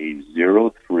to a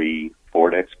 03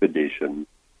 Ford Expedition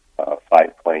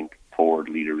 5-plank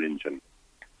 4-liter engine.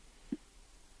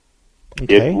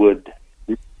 Okay. It would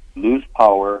lose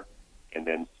power and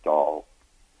then stall.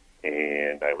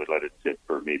 And I would let it sit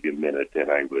for maybe a minute, and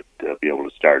I would be able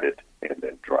to start it and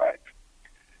then drive.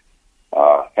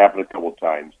 Happened a couple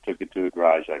times. Took it to a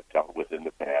garage I've dealt with in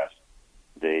the past.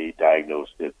 They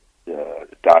diagnosed it. The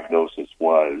diagnosis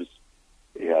was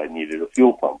I needed a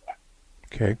fuel pump.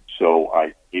 Okay. So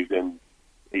I gave them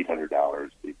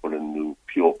 $800. They put in a new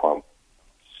fuel pump.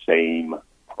 Same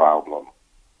problem.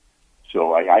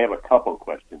 So I have a couple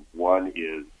questions. One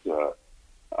is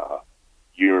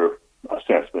your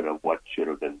assessment of what should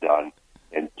have been done,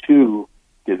 and two,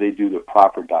 did they do the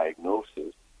proper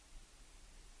diagnosis?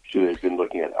 Should they have been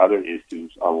looking at other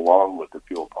issues along with the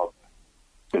fuel pump?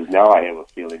 Because now I have a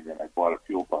feeling that I bought a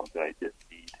fuel pump that I didn't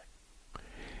need.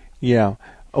 Yeah.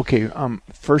 Okay.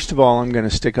 First of all, I'm going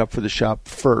to stick up for the shop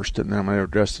first, and then I'm going to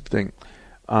address the thing.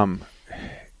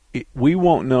 We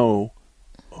won't know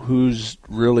who's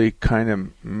really kind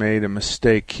of made a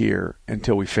mistake here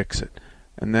until we fix it.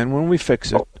 And then when we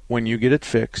fix it, when you get it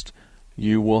fixed,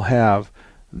 you will have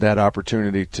that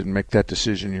opportunity to make that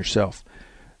decision yourself.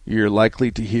 You're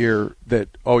likely to hear that,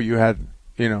 you had,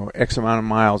 X amount of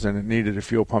miles and it needed a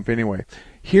fuel pump anyway.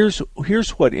 Here's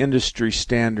what industry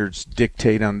standards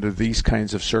dictate under these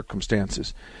kinds of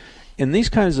circumstances. In these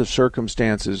kinds of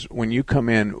circumstances, when you come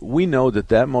in, we know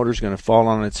that motor's going to fall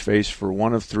on its face for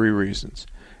one of three reasons.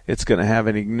 it's going to have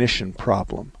an ignition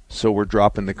problem. So we're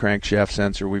dropping the crankshaft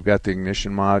sensor. We've got the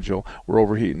ignition module. We're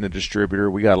overheating the distributor.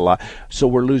 We got a lot. So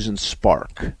we're losing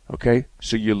spark. Okay?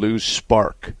 So you lose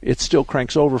spark. It still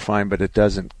cranks over fine, but it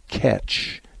doesn't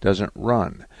catch, doesn't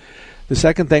run. The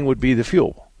second thing would be the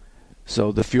fuel.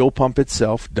 So the fuel pump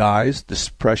itself dies.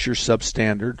 The pressure's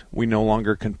substandard. We no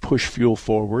longer can push fuel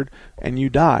forward, and you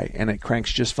die. And it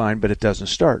cranks just fine, but it doesn't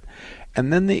start.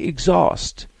 And then the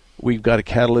exhaust. We've got a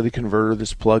catalytic converter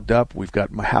that's plugged up. We've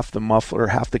got half the muffler,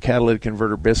 half the catalytic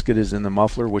converter biscuit is in the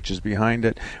muffler, which is behind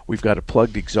it. We've got a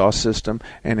plugged exhaust system,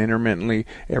 and intermittently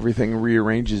everything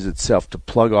rearranges itself to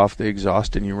plug off the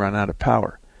exhaust, and you run out of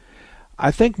power. I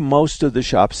think most of the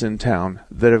shops in town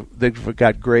they've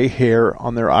got gray hair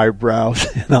on their eyebrows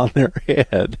and on their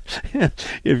head.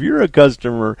 If you're a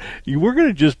customer, we're going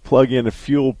to just plug in a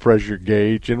fuel pressure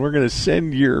gauge, and we're going to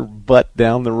send your butt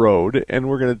down the road, and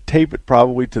we're going to tape it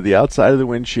probably to the outside of the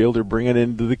windshield or bring it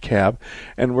into the cab,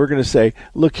 and we're going to say,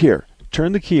 look here,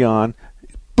 turn the key on,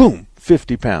 boom,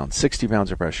 50 pounds, 60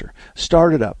 pounds of pressure.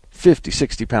 Start it up, 50,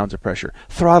 60 pounds of pressure.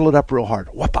 Throttle it up real hard,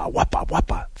 whoppa, whoppa,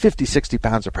 whoppa, 50, 60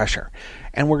 pounds of pressure.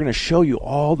 And we're going to show you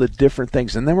all the different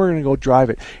things. And then we're going to go drive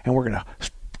it, and we're going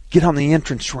to get on the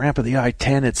entrance ramp of the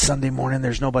I-10. It's Sunday morning.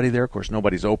 There's nobody there. Of course,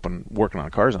 nobody's open working on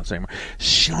cars on Sunday morning.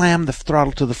 Slam the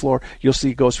throttle to the floor. You'll see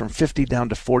it goes from 50 down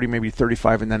to 40, maybe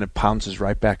 35, and then it pounces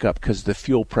right back up because the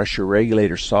fuel pressure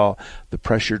regulator saw the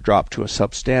pressure drop to a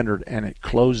substandard, and it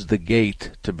closed the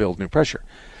gate to build new pressure.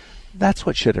 That's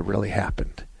what should have really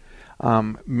happened.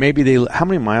 How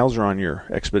many miles are on your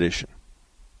Expedition?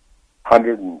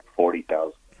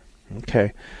 140,000.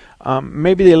 Okay.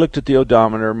 Maybe they looked at the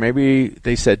odometer. Maybe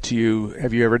they said to you,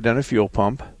 have you ever done a fuel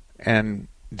pump? And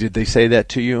did they say that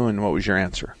to you, and what was your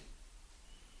answer?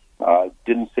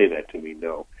 Didn't say that to me,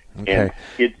 no. Okay.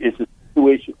 And it's a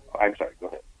situation. I'm sorry, go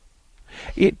ahead.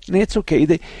 It's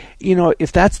okay.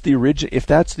 If that's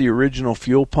the original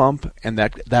fuel pump, and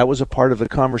that was a part of the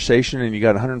conversation, and you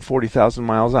got 140,000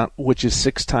 miles on, which is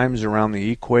 6 times around the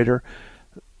equator.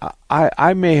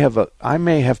 I may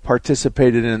have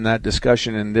participated in that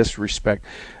discussion in this respect.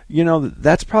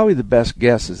 That's probably the best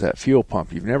guess is that fuel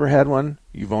pump. You've never had one.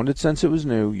 You've owned it since it was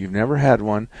new. You've never had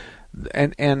one,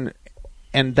 and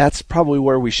that's probably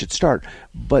where we should start.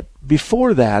 But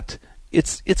before that,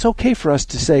 it's okay for us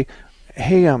to say,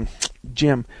 hey,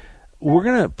 Jim, we're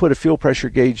going to put a fuel pressure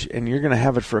gauge, and you're going to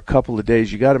have it for a couple of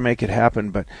days. You got to make it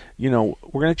happen, but we're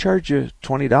going to charge you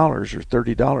 $20 or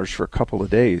 $30 for a couple of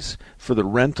days for the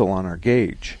rental on our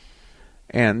gauge.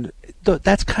 And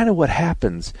that's kind of what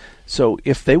happens. So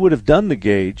if they would have done the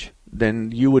gauge,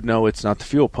 then you would know it's not the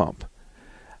fuel pump.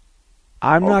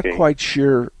 I'm not quite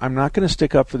sure. I'm not going to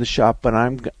stick up for the shop, but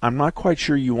I'm not quite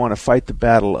sure you want to fight the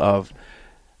battle of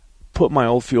put my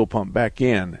old fuel pump back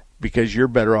in, because you're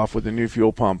better off with a new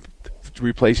fuel pump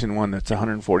replacing one that's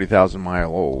 140,000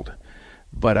 mile old.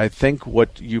 But I think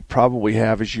what you probably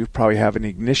have is an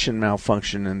ignition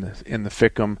malfunction in the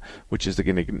FICM, which is the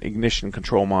ignition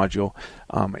control module,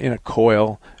 in a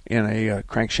coil, in a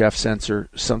crankshaft sensor,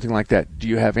 something like that. Do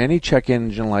you have any check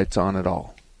engine lights on at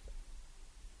all?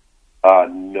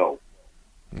 No.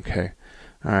 Okay.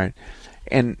 All right.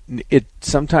 And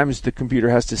sometimes the computer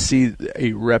has to see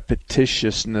a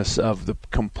repetitiousness of the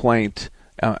complaint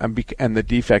and the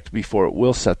defect before it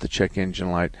will set the check engine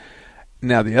light.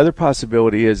 Now, the other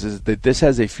possibility is that this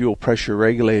has a fuel pressure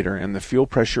regulator, and the fuel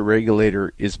pressure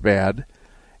regulator is bad,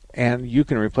 and you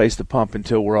can replace the pump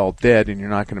until we're all dead, and you're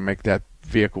not going to make that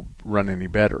vehicle run any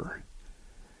better.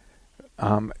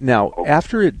 Now,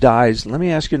 after it dies, let me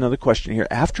ask you another question here.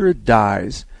 After it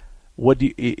dies,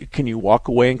 can you walk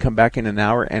away and come back in an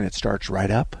hour and it starts right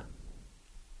up?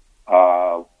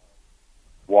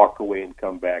 Walk away and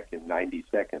come back in 90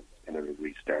 seconds and it'll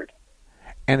restart.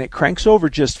 And it cranks over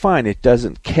just fine. It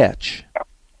doesn't catch.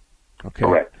 Okay.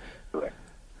 Correct.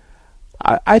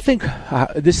 I think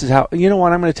this is how, you know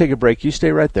what, I'm going to take a break. You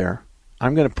stay right there.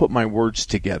 I'm going to put my words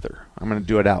together. I'm going to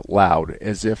do it out loud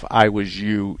as if I was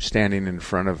you standing in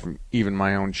front of even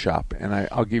my own shop. And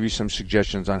I'll give you some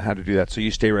suggestions on how to do that. So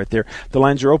you stay right there. The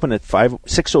lines are open at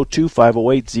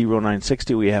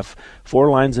 602-508-0960. We have 4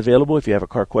 lines available. If you have a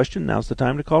car question, now's the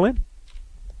time to call in.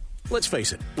 Let's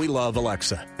face it, we love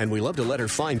Alexa, and we love to let her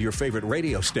find your favorite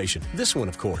radio station. This one,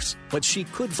 of course. But she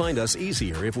could find us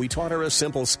easier if we taught her a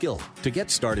simple skill. To get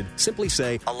started, simply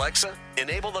say, Alexa,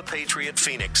 enable the Patriot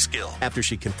Phoenix skill. After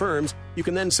she confirms, you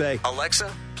can then say,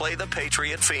 Alexa, play the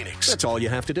Patriot Phoenix. That's all you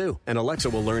have to do, and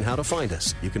Alexa will learn how to find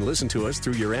us. You can listen to us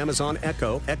through your Amazon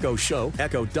Echo, Echo Show,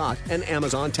 Echo Dot, and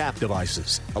Amazon Tap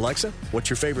devices. Alexa, what's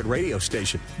your favorite radio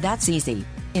station? That's easy.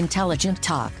 Intelligent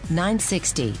Talk,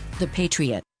 960, The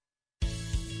Patriot.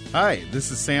 Hi,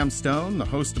 this is Sam Stone, the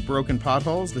host of Broken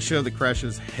Potholes, the show that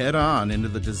crashes head-on into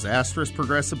the disastrous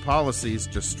progressive policies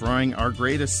destroying our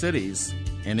greatest cities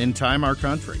and, in time, our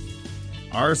country.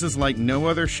 Ours is like no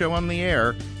other show on the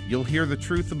air. You'll hear the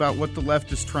truth about what the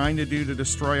left is trying to do to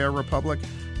destroy our republic,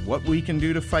 what we can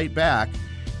do to fight back,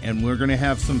 and we're going to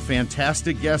have some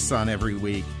fantastic guests on every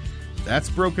week. That's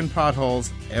Broken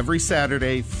Potholes every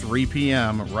Saturday, 3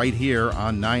 p.m., right here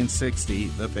on 960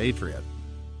 The Patriot.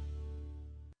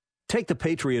 Take the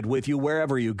Patriot with you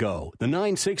wherever you go. The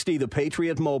 960 The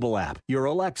Patriot mobile app, your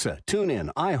Alexa,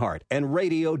 TuneIn, iHeart, and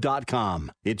radio.com.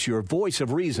 It's your voice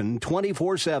of reason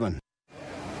 24/7.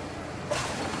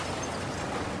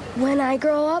 When I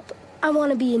grow up, I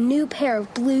want to be a new pair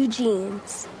of blue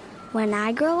jeans. When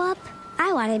I grow up,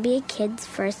 I want to be a kid's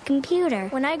first computer.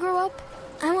 When I grow up,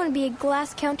 I want to be a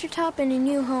glass countertop in a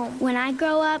new home. When I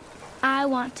grow up, I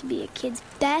want to be a kid's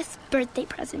best birthday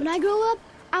present. When I grow up,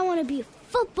 I want to be a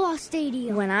football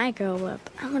stadium. When I grow up,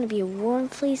 I want to be a warm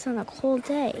fleece on a cold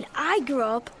day. When I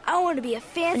grow up, I want to be a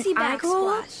fancy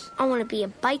backsplash. I want to be a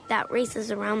bike that races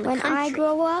around the country. When I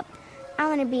grow up, I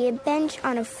want to be a bench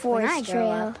on a forest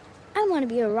trail. I want to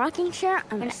be a rocking chair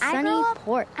on a sunny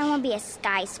porch. I want to be a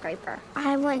skyscraper.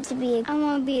 I want to be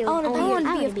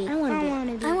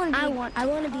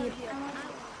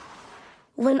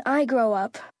When I grow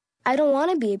up, I don't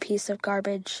want to be a piece of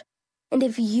garbage. And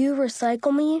if you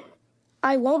recycle me,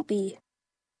 I won't be.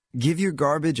 Give your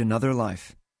garbage another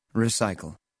life.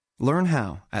 Recycle. Learn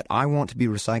how at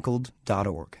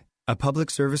iwanttoberecycled.org. A public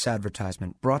service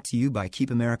advertisement brought to you by Keep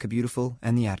America Beautiful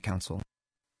and the Ad Council.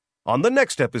 On the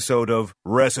next episode of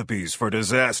Recipes for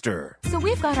Disaster. So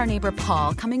we've got our neighbor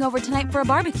Paul coming over tonight for a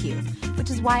barbecue,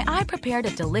 which is why I prepared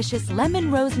a delicious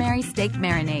lemon rosemary steak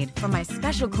marinade from my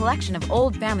special collection of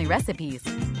old family recipes.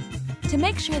 To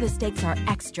make sure the steaks are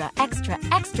extra, extra,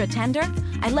 extra tender,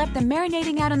 I left them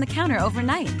marinating out on the counter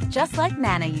overnight, just like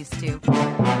Nana used to.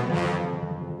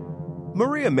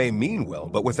 Maria may mean well,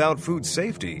 but without food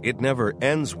safety, it never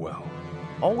ends well.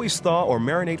 Always thaw or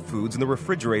marinate foods in the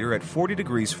refrigerator at 40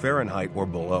 degrees Fahrenheit or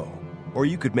below, or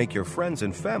you could make your friends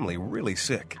and family really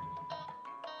sick.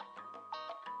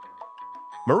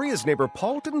 Maria's neighbor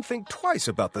Paul didn't think twice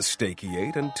about the steak he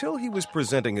ate until he was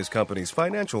presenting his company's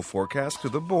financial forecast to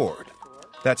the board.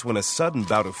 That's when a sudden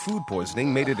bout of food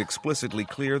poisoning made it explicitly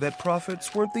clear that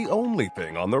profits weren't the only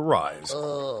thing on the rise.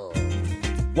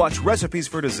 Watch Recipes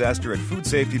for Disaster at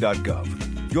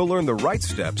foodsafety.gov. You'll learn the right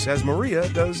steps as Maria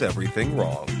does everything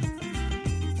wrong.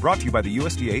 Brought to you by the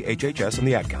USDA, HHS, and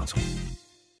the Ad Council.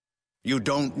 You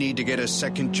don't need to get a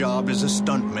second job as a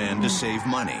stuntman to save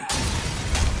money.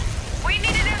 We need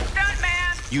a new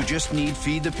stuntman! You just need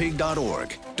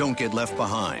feedthepig.org. Don't get left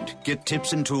behind. Get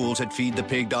tips and tools at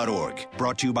feedthepig.org.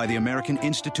 Brought to you by the American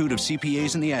Institute of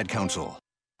CPAs and the Ad Council.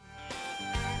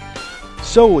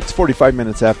 So it's 45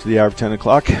 minutes after the hour of 10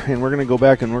 o'clock, and we're going to go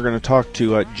back and we're going to talk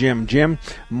to Jim. Jim,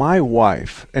 my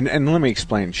wife, and let me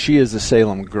explain, she is a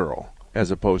Salem girl as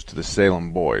opposed to the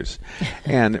Salem boys.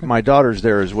 And my daughter's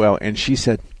there as well, and she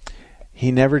said,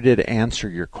 he never did answer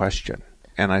your question.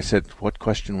 And I said, what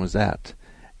question was that?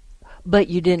 But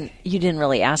you didn't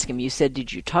really ask him. You said,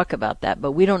 did you talk about that?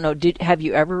 But we don't know. Have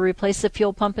you ever replaced the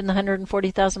fuel pump in the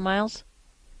 140,000 miles?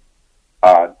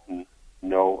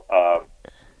 No.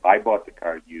 I bought the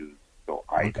car used, so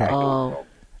I don't know.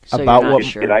 So about you're not what?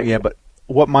 Sure. Yeah, but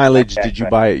what mileage did you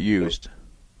buy it used?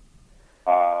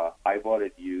 I bought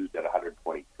it used at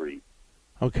 123.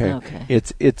 Okay.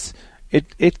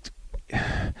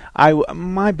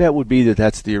 My bet would be that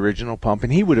that's the original pump,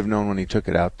 and he would have known when he took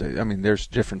it out. I mean, there's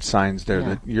different signs there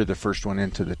that you're the first one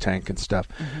into the tank and stuff.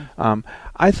 Mm-hmm.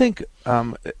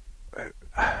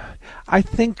 I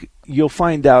think you'll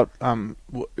find out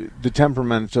the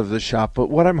temperament of the shop, but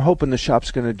what I'm hoping the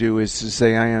shop's going to do is to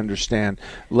say, I understand.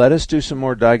 Let us do some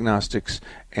more diagnostics,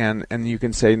 and you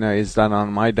can say, no, is that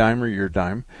on my dime or your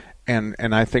dime? And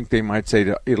I think they might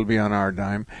say it'll be on our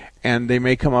dime, and they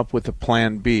may come up with a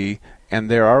plan B, and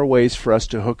there are ways for us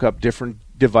to hook up different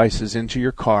devices into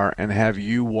your car and have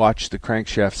you watch the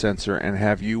crankshaft sensor and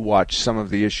have you watch some of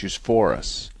the issues for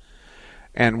us.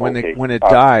 And when it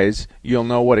dies, you'll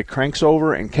know what it cranks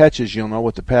over and catches. You'll know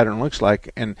what the pattern looks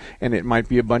like, and it might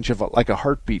be a bunch of like a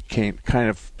heartbeat kind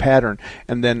of pattern.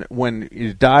 And then when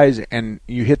it dies and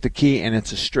you hit the key and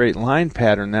it's a straight line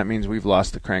pattern, that means we've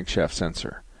lost the crankshaft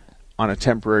sensor on a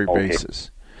temporary basis.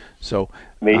 So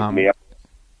may I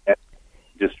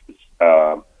just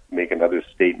make another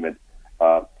statement?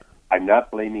 I'm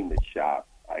not blaming the shop.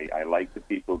 I like the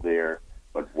people there,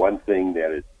 but one thing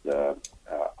that is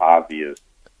obvious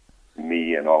to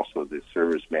me and also the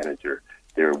service manager,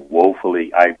 they're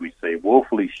woefully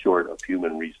short of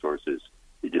human resources.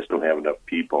 They just don't have enough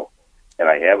people. And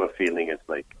I have a feeling it's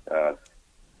like,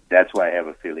 that's why I have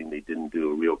a feeling they didn't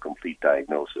do a real complete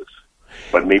diagnosis.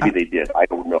 But maybe they did. I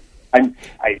don't know.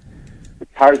 The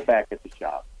car's back at the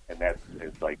shop, and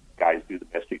it's like, guys, do the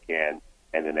best you can,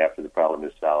 and then after the problem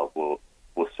is solved, we'll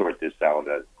sort this out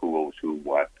as who owes who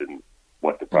what and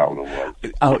what the problem was.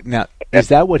 Oh, now, is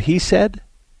that what he said?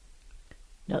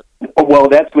 No. Well,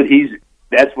 that's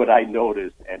what I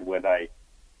noticed, and when I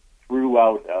threw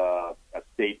out a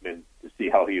statement to see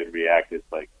how he would react,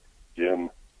 it's like, Jim,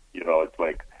 it's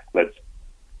like,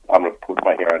 I'm going to put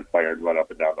my hair on fire and run up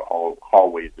and down the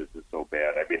hallways. This is so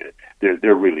bad. I mean,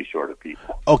 they're really short of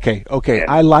people. Okay. And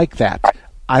I like that.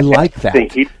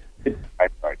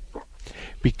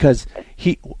 Because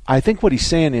I think what he's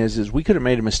saying is we could have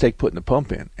made a mistake putting the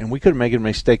pump in, and we could have made a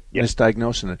mistake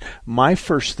misdiagnosing it. My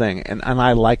first thing, and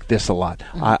I like this a lot.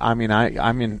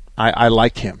 Mm-hmm. I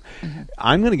like him. Mm-hmm.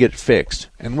 I'm going to get it fixed,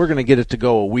 and we're going to get it to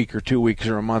go a week or 2 weeks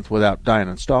or a month without dying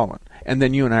installing. And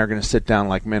then you and I are going to sit down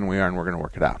like men we are, and we're going to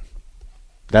work it out.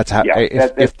 That's how. Yeah,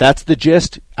 if that's the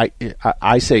gist,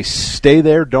 I say stay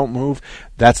there, don't move.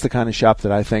 That's the kind of shop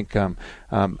that I think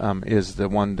is the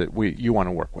one that you want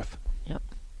to work with. Yep.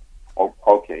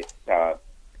 Okay.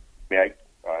 May I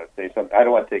say something? I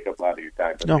don't want to take up a lot of your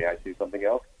time, but may I say something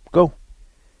else? Go.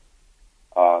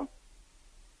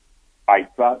 I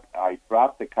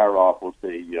dropped the car off, we'll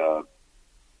say,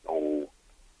 2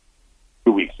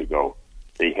 weeks ago.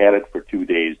 They had it for 2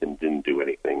 days and didn't do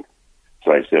anything.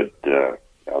 So I said,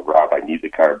 Rob, I need the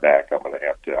car back.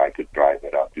 I could drive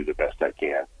it. I'll do the best I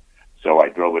can. So I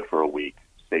drove it for a week.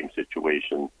 Same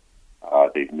situation.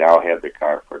 They've now had the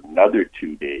car for another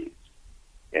 2 days,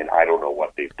 and I don't know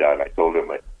what they've done. I told him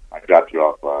I dropped it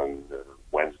off on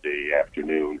Wednesday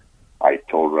afternoon. I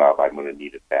told Rob I'm going to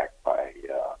need it back by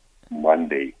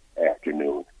Monday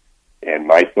afternoon. And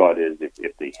my thought is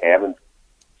if they haven't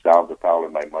solved the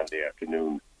problem by Monday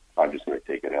afternoon, I'm just going to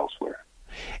take it elsewhere.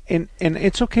 And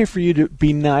it's okay for you to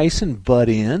be nice and butt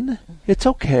in. It's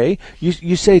okay.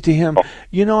 You say to him, I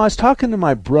was talking to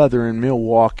my brother in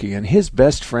Milwaukee, and his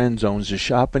best friend owns a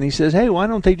shop, and he says, hey, why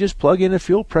don't they just plug in a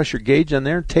fuel pressure gauge on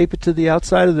there and tape it to the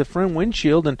outside of the front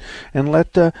windshield and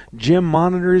let Jim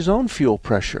monitor his own fuel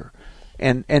pressure?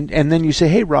 And then you say,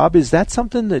 hey, Rob, is that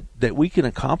something that we can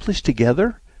accomplish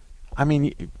together? I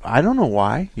mean, I don't know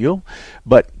why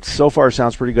but so far it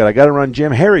sounds pretty good. I got to run,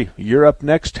 Jim. Harry, you're up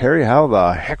next. Harry, how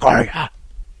the heck are you?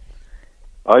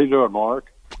 How you doing,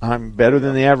 Mark? I'm better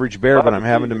than the average bear, but I'm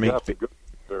having to meet.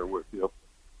 There with you.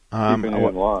 Keeping you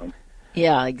in line.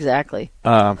 Yeah, exactly.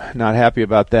 Not happy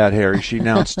about that, Harry. She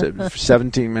announced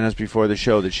 17 minutes before the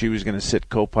show that she was going to sit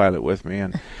co-pilot with me,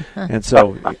 and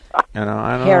so I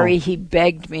don't Harry, know. he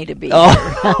begged me to be here.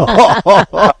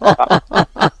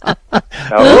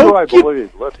 Now, who do I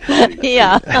believe? Let's see.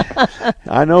 Yeah.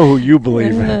 I know who you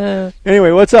believe.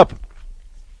 Anyway, what's up?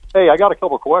 Hey, I got a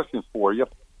couple of questions for you.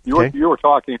 You were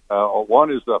talking.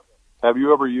 One is, have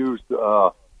you ever used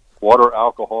water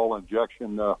alcohol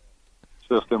injection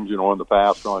systems? In the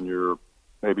past on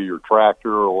maybe your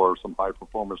tractor or some high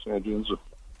performance engines.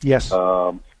 Yes.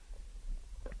 And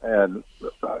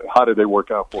how did they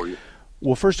work out for you?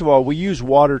 Well, first of all, we use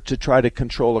water to try to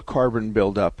control a carbon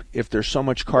buildup. If there's so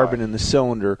much carbon in the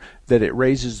cylinder that it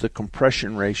raises the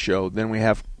compression ratio, then we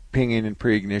have pinging and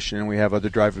pre-ignition, and we have other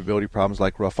drivability problems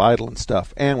like rough idle and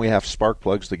stuff. And we have spark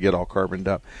plugs that get all carboned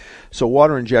up. So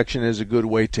water injection is a good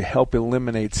way to help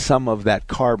eliminate some of that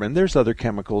carbon. There's other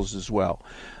chemicals as well.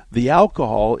 The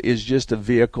alcohol is just a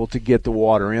vehicle to get the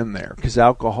water in there because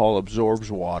alcohol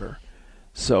absorbs water.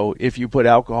 So if you put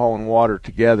alcohol and water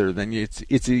together, then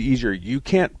it's easier. You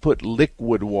can't put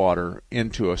liquid water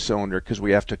into a cylinder because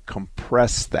we have to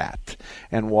compress that,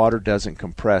 and water doesn't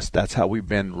compress. That's how we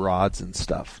bend rods and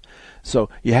stuff. So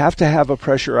you have to have a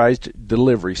pressurized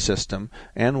delivery system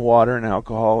and water and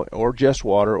alcohol, or just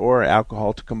water or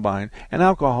alcohol to combine. And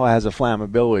alcohol has a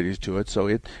flammability to it,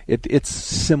 so it's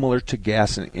similar to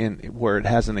gas in where it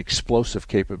has an explosive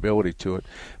capability to it.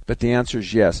 But the answer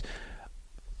is yes.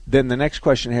 Then the next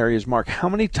question, Harry, is, Mark, how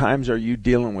many times are you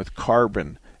dealing with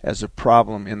carbon as a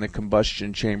problem in the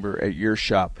combustion chamber at your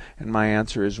shop? And my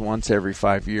answer is once every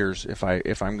 5 years. If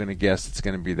I'm going to guess, it's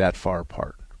going to be that far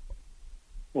apart.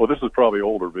 Well, this is probably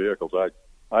older vehicles.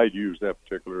 I used that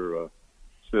particular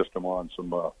system on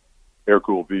some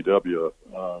air-cooled VW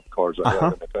cars I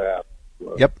had in the past.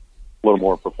 Yep. A little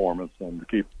more performance and to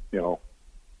keep,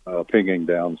 pinging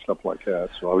down and stuff like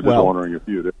that. So I was just wondering if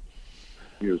you'd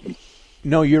used them.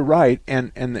 No, you're right,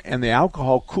 and the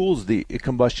alcohol cools the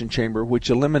combustion chamber, which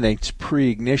eliminates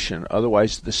pre-ignition.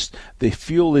 Otherwise, the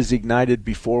fuel is ignited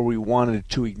before we wanted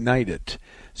to ignite it.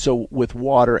 So with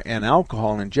water and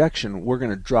alcohol injection, we're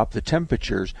going to drop the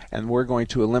temperatures, and we're going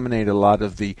to eliminate a lot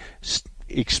of the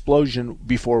explosion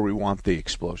before we want the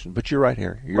explosion. But you're right,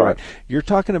 Harry. You're right. You're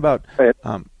talking about Go ahead.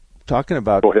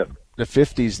 the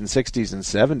 50s and 60s and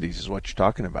 70s is what you're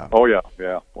talking about. Oh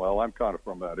yeah. Well, I'm kind of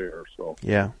from that era, so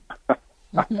yeah.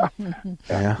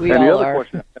 Yeah. We and all the other are.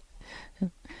 question,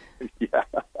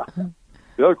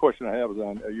 the other question I have is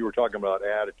on you were talking about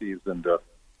additives and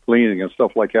cleaning and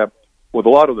stuff like that. With a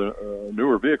lot of the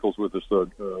newer vehicles with this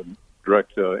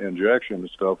direct injection and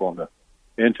stuff on the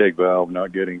intake valve,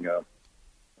 not getting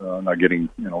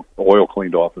oil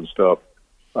cleaned off and stuff.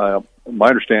 My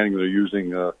understanding they're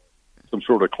using some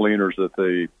sort of cleaners that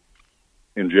they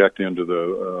inject into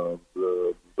the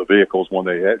vehicles when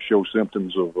they show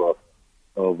symptoms of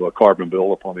carbon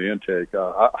buildup on the intake.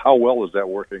 How well is that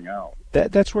working out?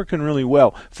 That's working really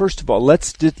well. First of all,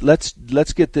 let's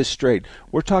get this straight.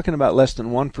 We're talking about less than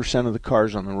 1% of the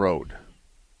cars on the road.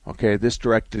 Okay, this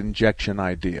direct injection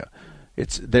idea.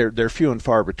 They're few and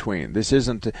far between. This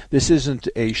isn't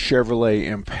a Chevrolet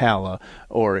Impala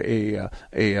or a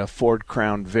Ford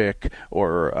Crown Vic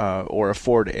or a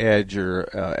Ford Edge or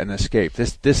an Escape.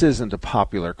 This isn't a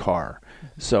popular car.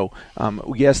 So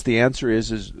yes, the answer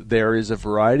is there is a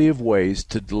variety of ways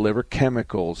to deliver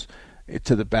chemicals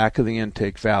to the back of the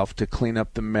intake valve to clean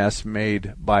up the mess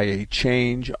made by a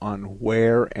change on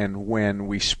where and when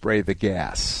we spray the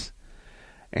gas.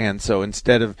 And so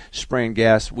instead of spraying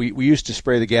gas, we used to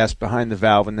spray the gas behind the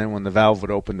valve, and then when the valve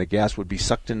would open, the gas would be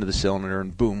sucked into the cylinder,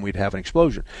 and boom, we'd have an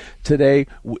explosion. Today,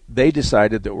 they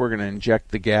decided that we're going to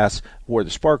inject the gas where the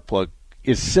spark plug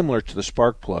is similar to the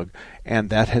spark plug, and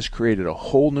that has created a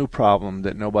whole new problem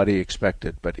that nobody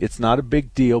expected. But it's not a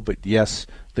big deal, but yes,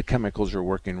 the chemicals are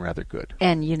working rather good.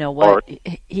 And you know what?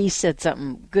 He said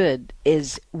something good,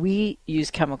 is we use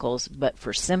chemicals, but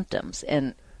for symptoms.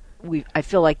 And I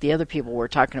feel like the other people were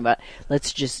talking about,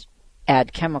 let's just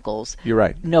add chemicals. You're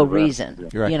right. No reason.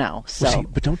 You're right. You know. So, well, see,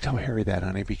 but don't tell Harry that,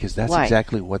 honey, because that's Why?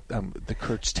 exactly what the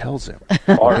Kurtz tells him.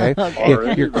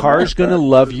 Okay, your car's going to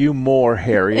love you more,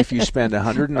 Harry, if you spend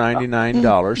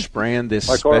 $199 spraying this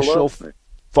special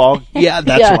fog. Yeah,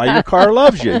 that's why your car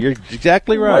loves you. You're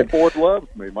exactly right. My Ford loves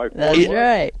me. That's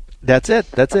right. That's it.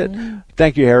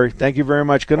 Thank you, Harry. Thank you very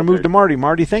much. Going to move to Marty.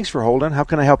 Marty, thanks for holding. How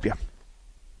can I help you?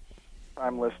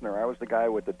 I'm listener. I was the guy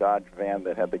with the Dodge van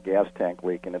that had the gas tank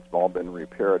leak, and it's all been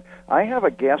repaired. I have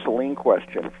a gasoline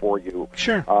question for you.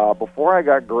 Sure. Before I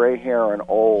got gray hair and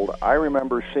old, I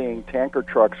remember seeing tanker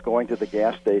trucks going to the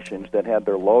gas stations that had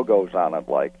their logos on it,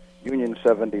 like Union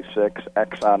 76,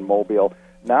 Exxon Mobil.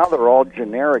 Now they're all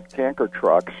generic tanker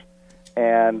trucks,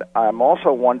 and I'm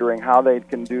also wondering how they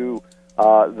can do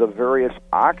the various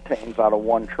octanes out of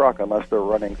one truck unless they're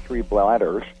running 3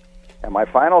 bladders. And my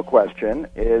final question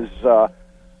is,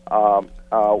 how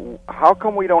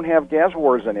come we don't have gas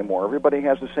wars anymore? Everybody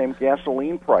has the same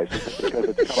gasoline prices because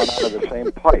it's coming out of the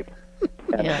same pipe.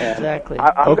 And exactly.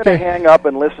 I'm going to hang up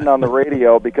and listen on the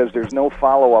radio because there's no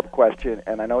follow-up question,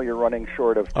 and I know you're running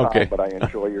short of time, but I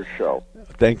enjoy your show.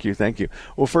 Thank you.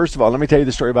 Well, first of all, let me tell you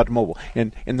the story about the Mobil.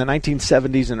 In the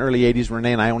 1970s and early 80s,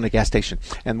 Renee and I owned a gas station,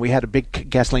 and we had a big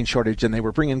gasoline shortage, and they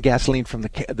were bringing gasoline from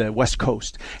the West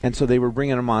Coast, and so they were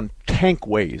bringing them on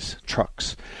tankways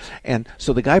trucks. And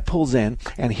so the guy pulls in,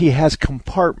 and he has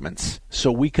compartments,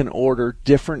 so we can order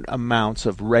different amounts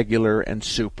of regular and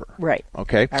super. Right.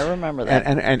 Okay? I remember that.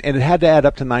 And it had to add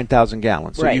up to 9,000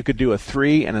 gallons. So right. you could do a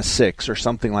 3 and a 6 or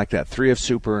something like that. 3 of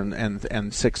super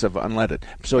and 6 of unleaded.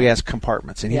 So he has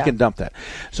compartments, and he can dump that.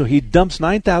 So he dumps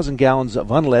 9,000 gallons of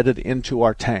unleaded into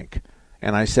our tank.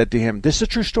 And I said to him, this is a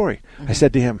true story. Mm-hmm. I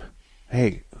said to him,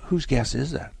 hey, whose gas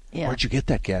is that? Yeah. Where'd you get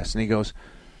that gas? And he goes,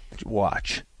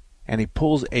 watch. And he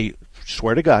pulls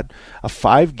swear to God, a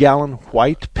 5-gallon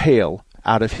white pail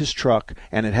out of his truck,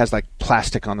 and it has like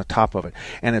plastic on the top of it,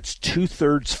 and it's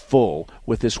 2/3 full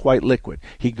with this white liquid.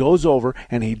 He goes over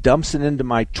and he dumps it into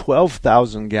my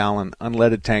 12,000-gallon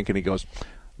unleaded tank, and he goes,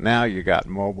 now you got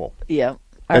Mobil. Yeah.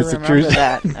 That's a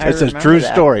true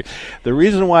story. The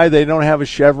reason why they don't have a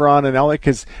Chevron and all that,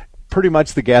 because pretty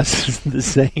much the gas is the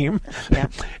same. Yeah.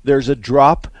 There's a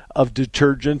drop of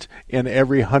detergent in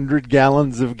every 100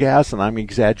 gallons of gas, and I'm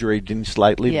exaggerating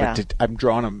slightly, but I'm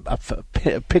drawing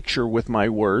a picture with my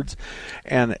words.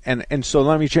 And so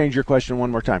let me change your question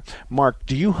one more time. Mark,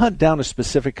 do you hunt down a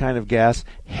specific kind of gas?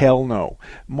 Hell no.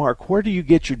 Mark, where do you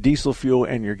get your diesel fuel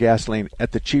and your gasoline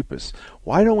at the cheapest?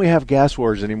 Why don't we have Gas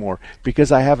Wars anymore?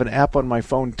 Because I have an app on my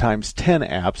phone times 10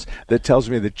 apps that tells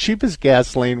me the cheapest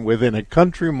gasoline within a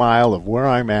country mile of where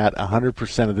I'm at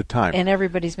 100% of the time. And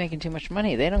everybody's making too much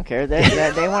money. They don't care. They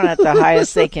want it the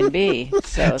highest they can be.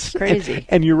 So it's crazy.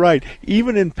 And you're right.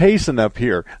 Even in Payson up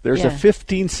here, there's a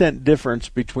 15-cent difference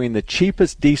between the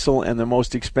cheapest diesel and the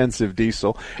most expensive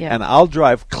diesel. Yeah. And I'll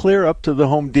drive clear up to the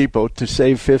Home Depot to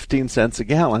save 15 cents a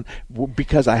gallon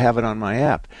because I have it on my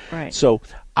app. Right. So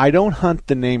I don't hunt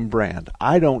the name brand.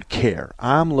 I don't care.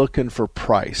 I'm looking for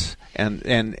price.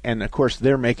 And of course,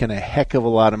 they're making a heck of a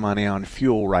lot of money on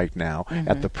fuel right now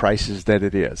at the prices that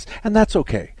it is. And that's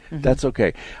okay. Mm-hmm. That's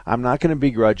okay. I'm not going to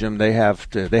begrudge them. They have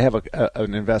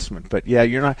an investment, but yeah,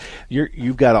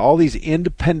 you've got all these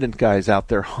independent guys out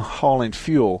there hauling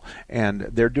fuel, and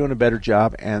they're doing a better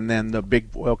job. And then the big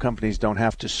oil companies don't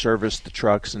have to service the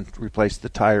trucks and replace the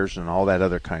tires and all that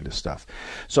other kind of stuff.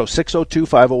 So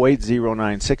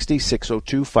 602-508-0960,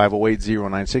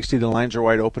 602-508-0960. The lines are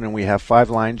wide open, and we have 5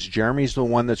 lines. Jeremy's the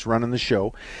one that's running the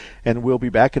show, and we'll be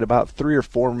back in about 3 or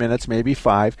 4 minutes, maybe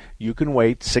 5. You can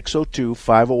wait.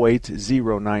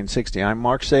 602-508-0960. I'm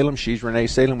Mark Salem. She's Renee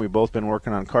Salem. We've both been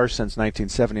working on cars since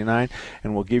 1979,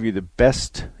 and we'll give you the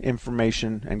best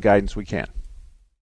information and guidance we can.